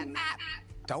from that app,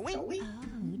 don't we? Oh,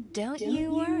 don't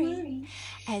you worry.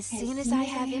 As soon as I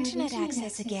have internet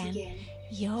access again,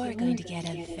 you're going to get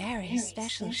a very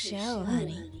special show,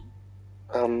 honey.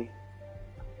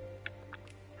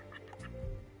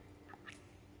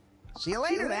 See you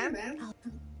later, then.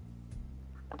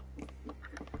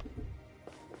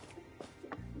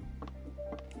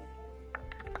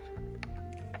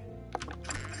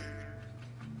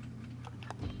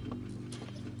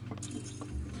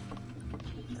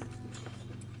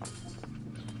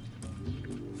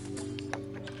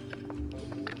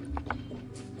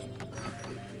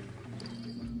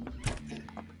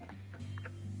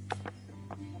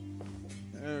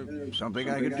 Something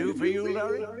I could do for you,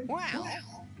 Larry? Well,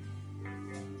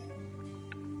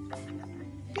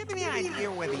 give me an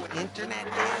idea where the internet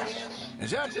is?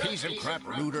 Is that piece of crap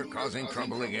router causing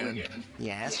trouble again?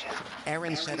 Yes.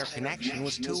 Erin said her connection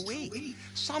was too weak.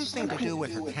 Something to do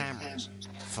with her cameras.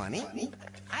 Funny.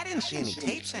 I didn't see any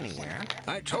tapes anywhere.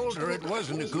 I told her it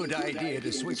wasn't a good idea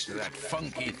to switch to that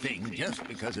funky thing just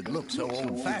because it looked so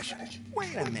old-fashioned.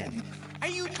 Wait a minute. Are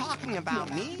you talking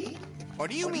about me? Or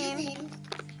do you mean...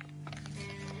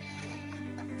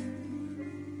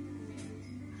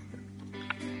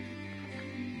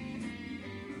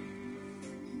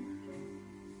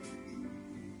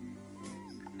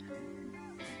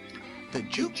 The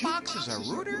jukebox is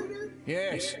a router?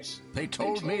 Yes. They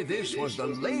told me this was the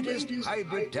latest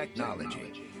hybrid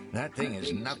technology. That thing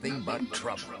is nothing but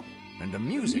trouble. And the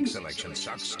music selection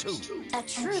sucks too. A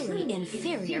truly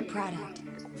inferior product.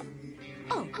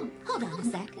 Oh, hold on a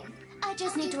sec. I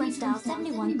just need to install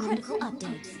 71 critical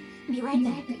updates. Be right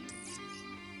back.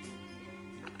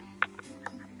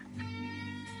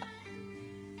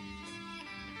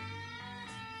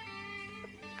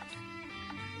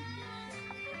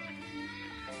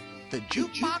 The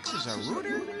jukebox is a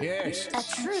rooter? Yes.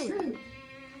 A true.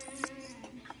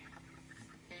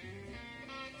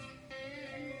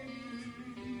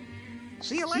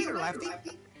 See you later, Lefty.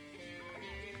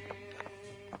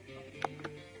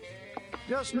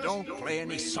 Just don't play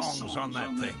any songs on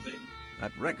that thing.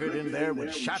 That record in there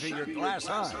would shatter your glass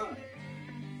eye.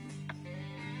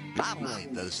 Not only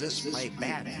does this play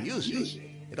bad music,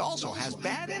 it also has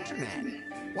bad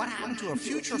internet. What happened to a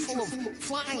future full of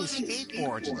flying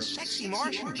skateboards and sexy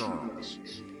Martian girls?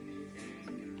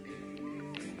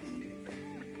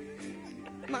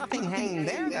 Nothing hanging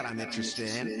there that I'm interested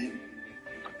in.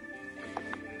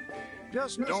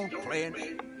 Just don't play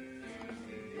any...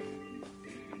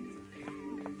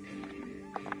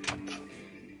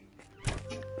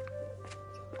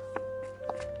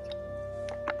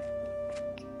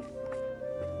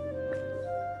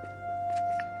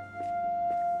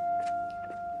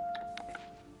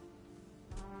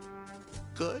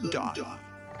 Good dog.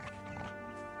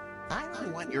 I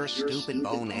don't want your stupid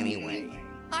bone anyway.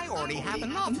 I already have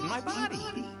enough in my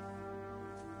body.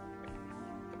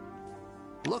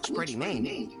 Looks pretty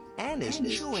mean, and is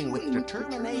chewing with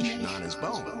determination on his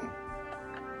bone.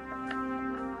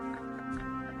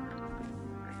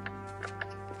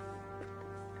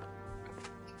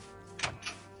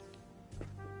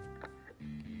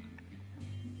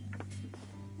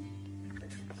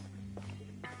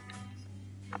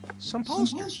 Some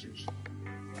posters.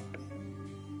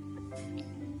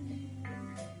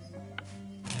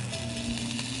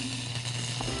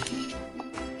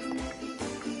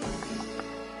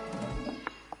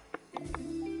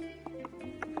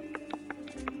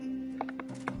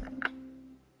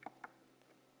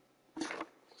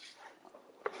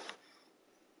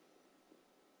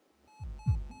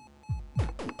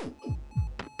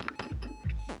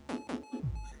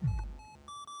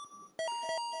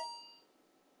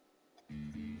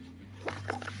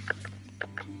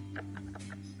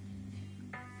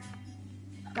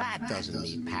 That doesn't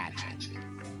need patching.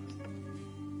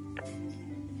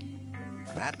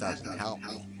 That doesn't help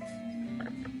me.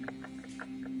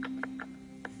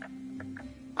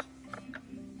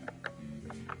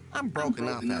 I'm broke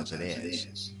enough as it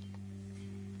is.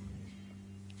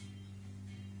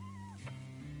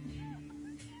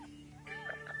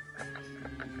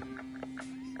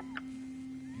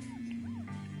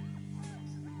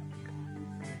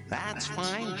 That's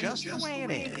fine just the way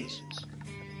it is.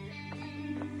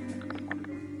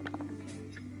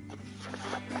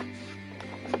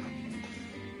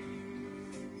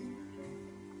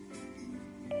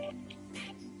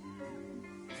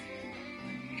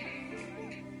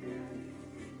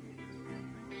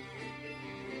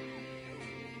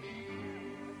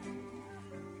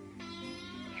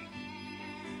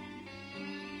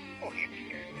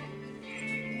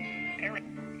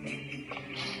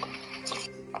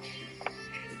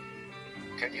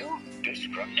 Can you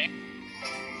describe it?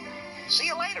 See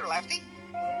you later, Lefty.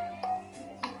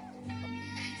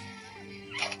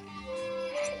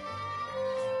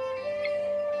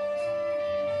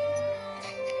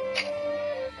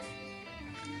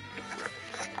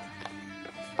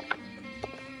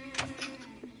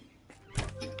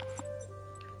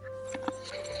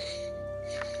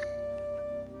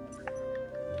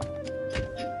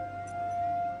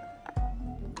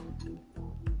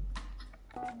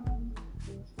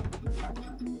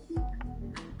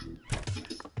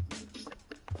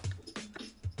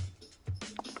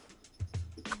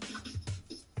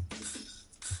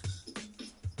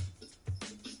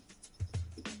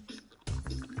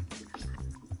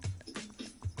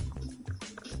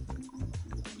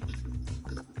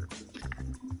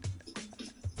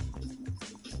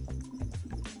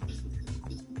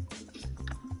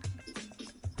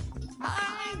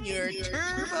 I'm your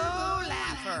turbo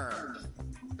laugher.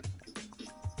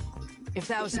 If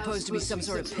that was supposed to be some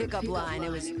sort of pickup line,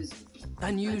 it was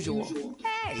unusual.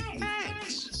 Hey,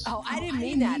 thanks. Oh, I didn't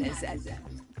mean that as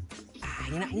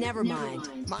you know, never mind.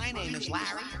 My name is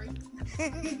Larry.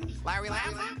 Larry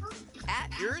Laugher. At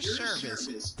your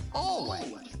service.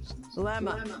 Always.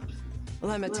 Lemma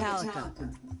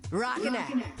Metallica. Rockin'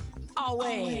 at.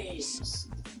 Always.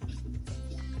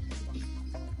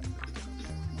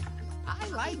 I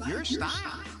like your style.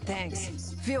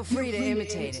 Thanks. Feel free to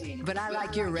imitate it, but I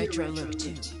like your retro look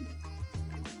too.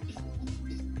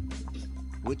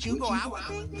 Would you go out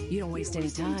with me? You don't waste any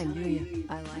time, do you?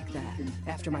 I like that.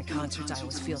 After my concerts, I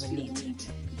always feel the need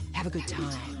to have a good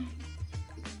time.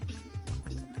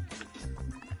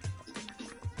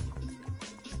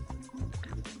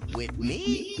 With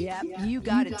me? Yep, you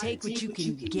gotta take what you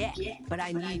can get, but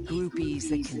I need groupies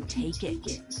that can take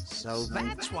it. So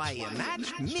that's why you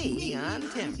matched me on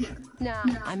Tinder. Nah,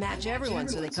 I match everyone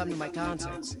so they come to my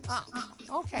concerts. Oh,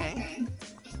 okay.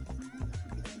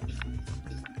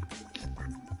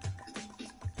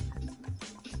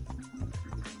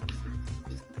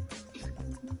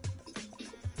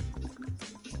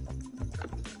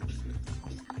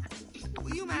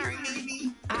 Will you marry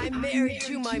me? I'm married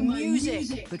to my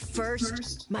music, but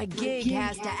first, my gig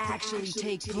has to actually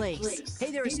take place.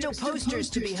 Hey, there are still posters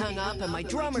to be hung up, and my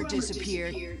drummer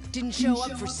disappeared. Didn't show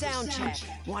up for sound check.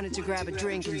 Wanted to grab a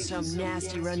drink in some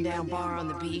nasty rundown bar on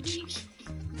the beach.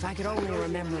 If I could only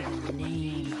remember the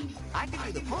name. I can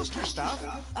do the poster stuff.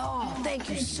 Oh, thank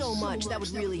you so much. That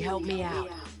would really help me out.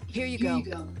 Here you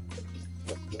go.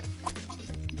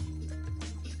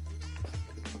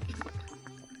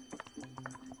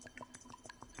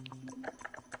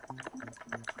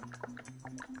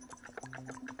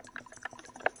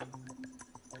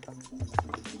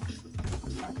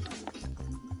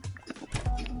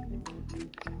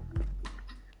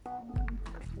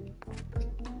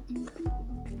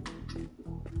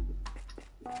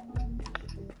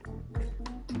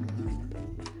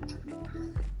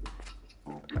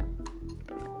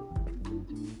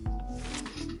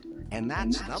 And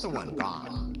that's another one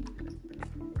gone.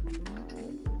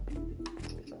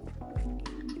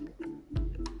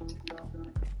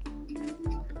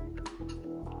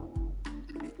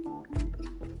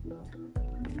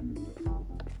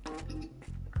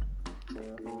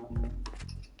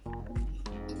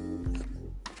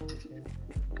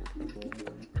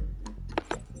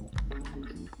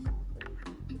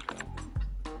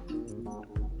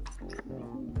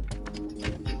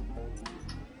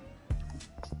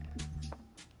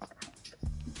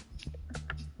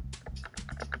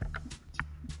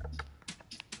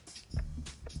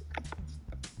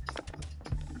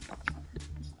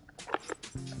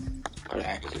 What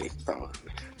actually thought?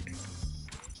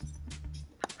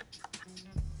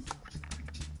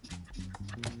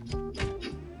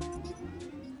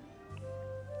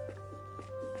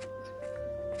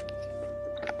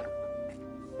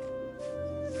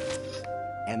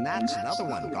 And that's another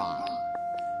one gone.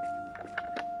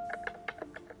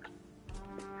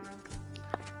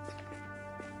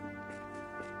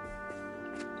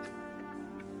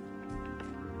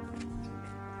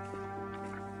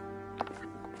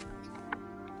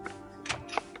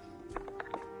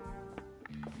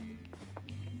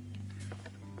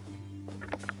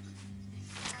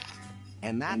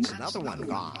 And that's another one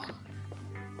gone.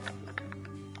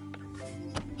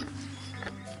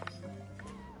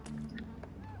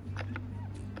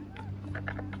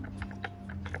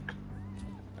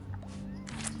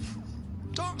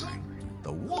 Darn,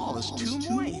 the wall is too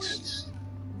moist.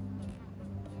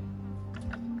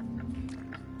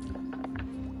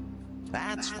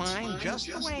 That's fine just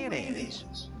the way it is.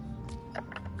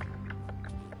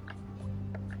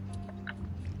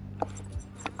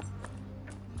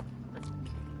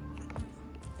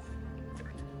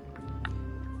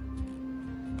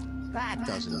 That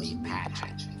doesn't need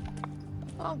patching.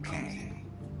 Okay,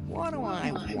 what do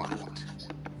I want?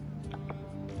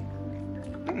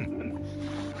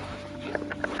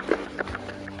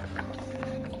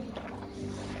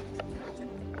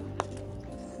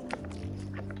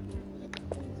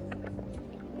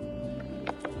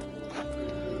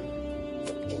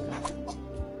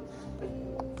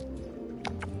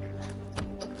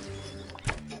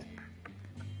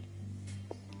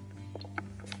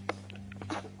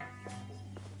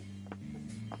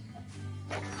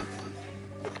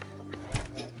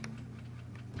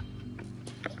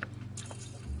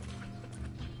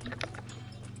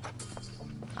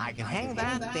 I can hang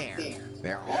that there.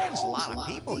 There are always a lot of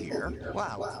people here.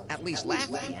 Well, at least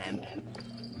laughing and...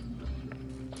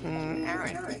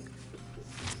 Aaron.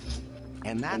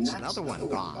 And that's another one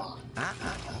gone.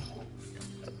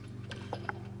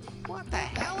 What the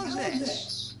hell is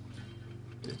this?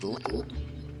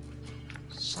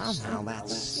 Somehow that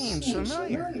seems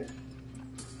familiar.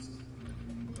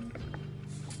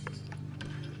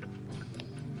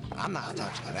 I'm not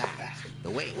touching that. The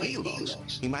way he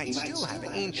looks, he might still have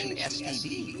ancient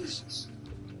STDs.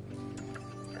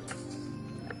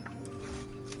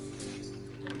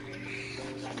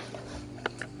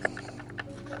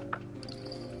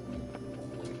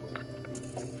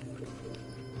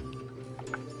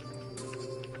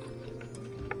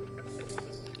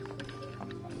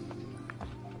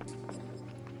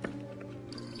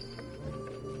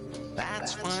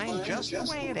 it's fine just the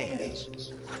way it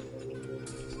is.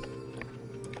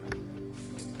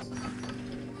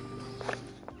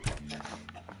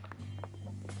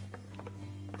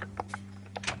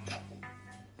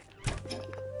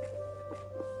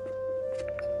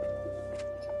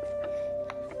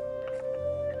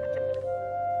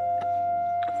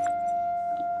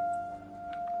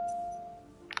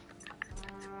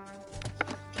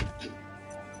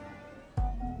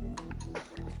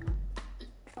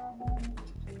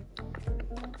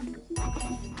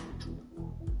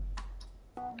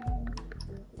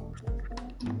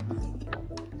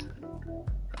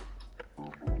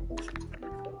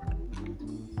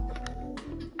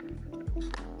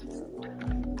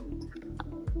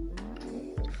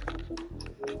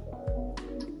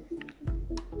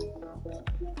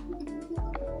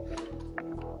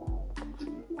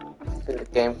 The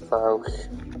game froze.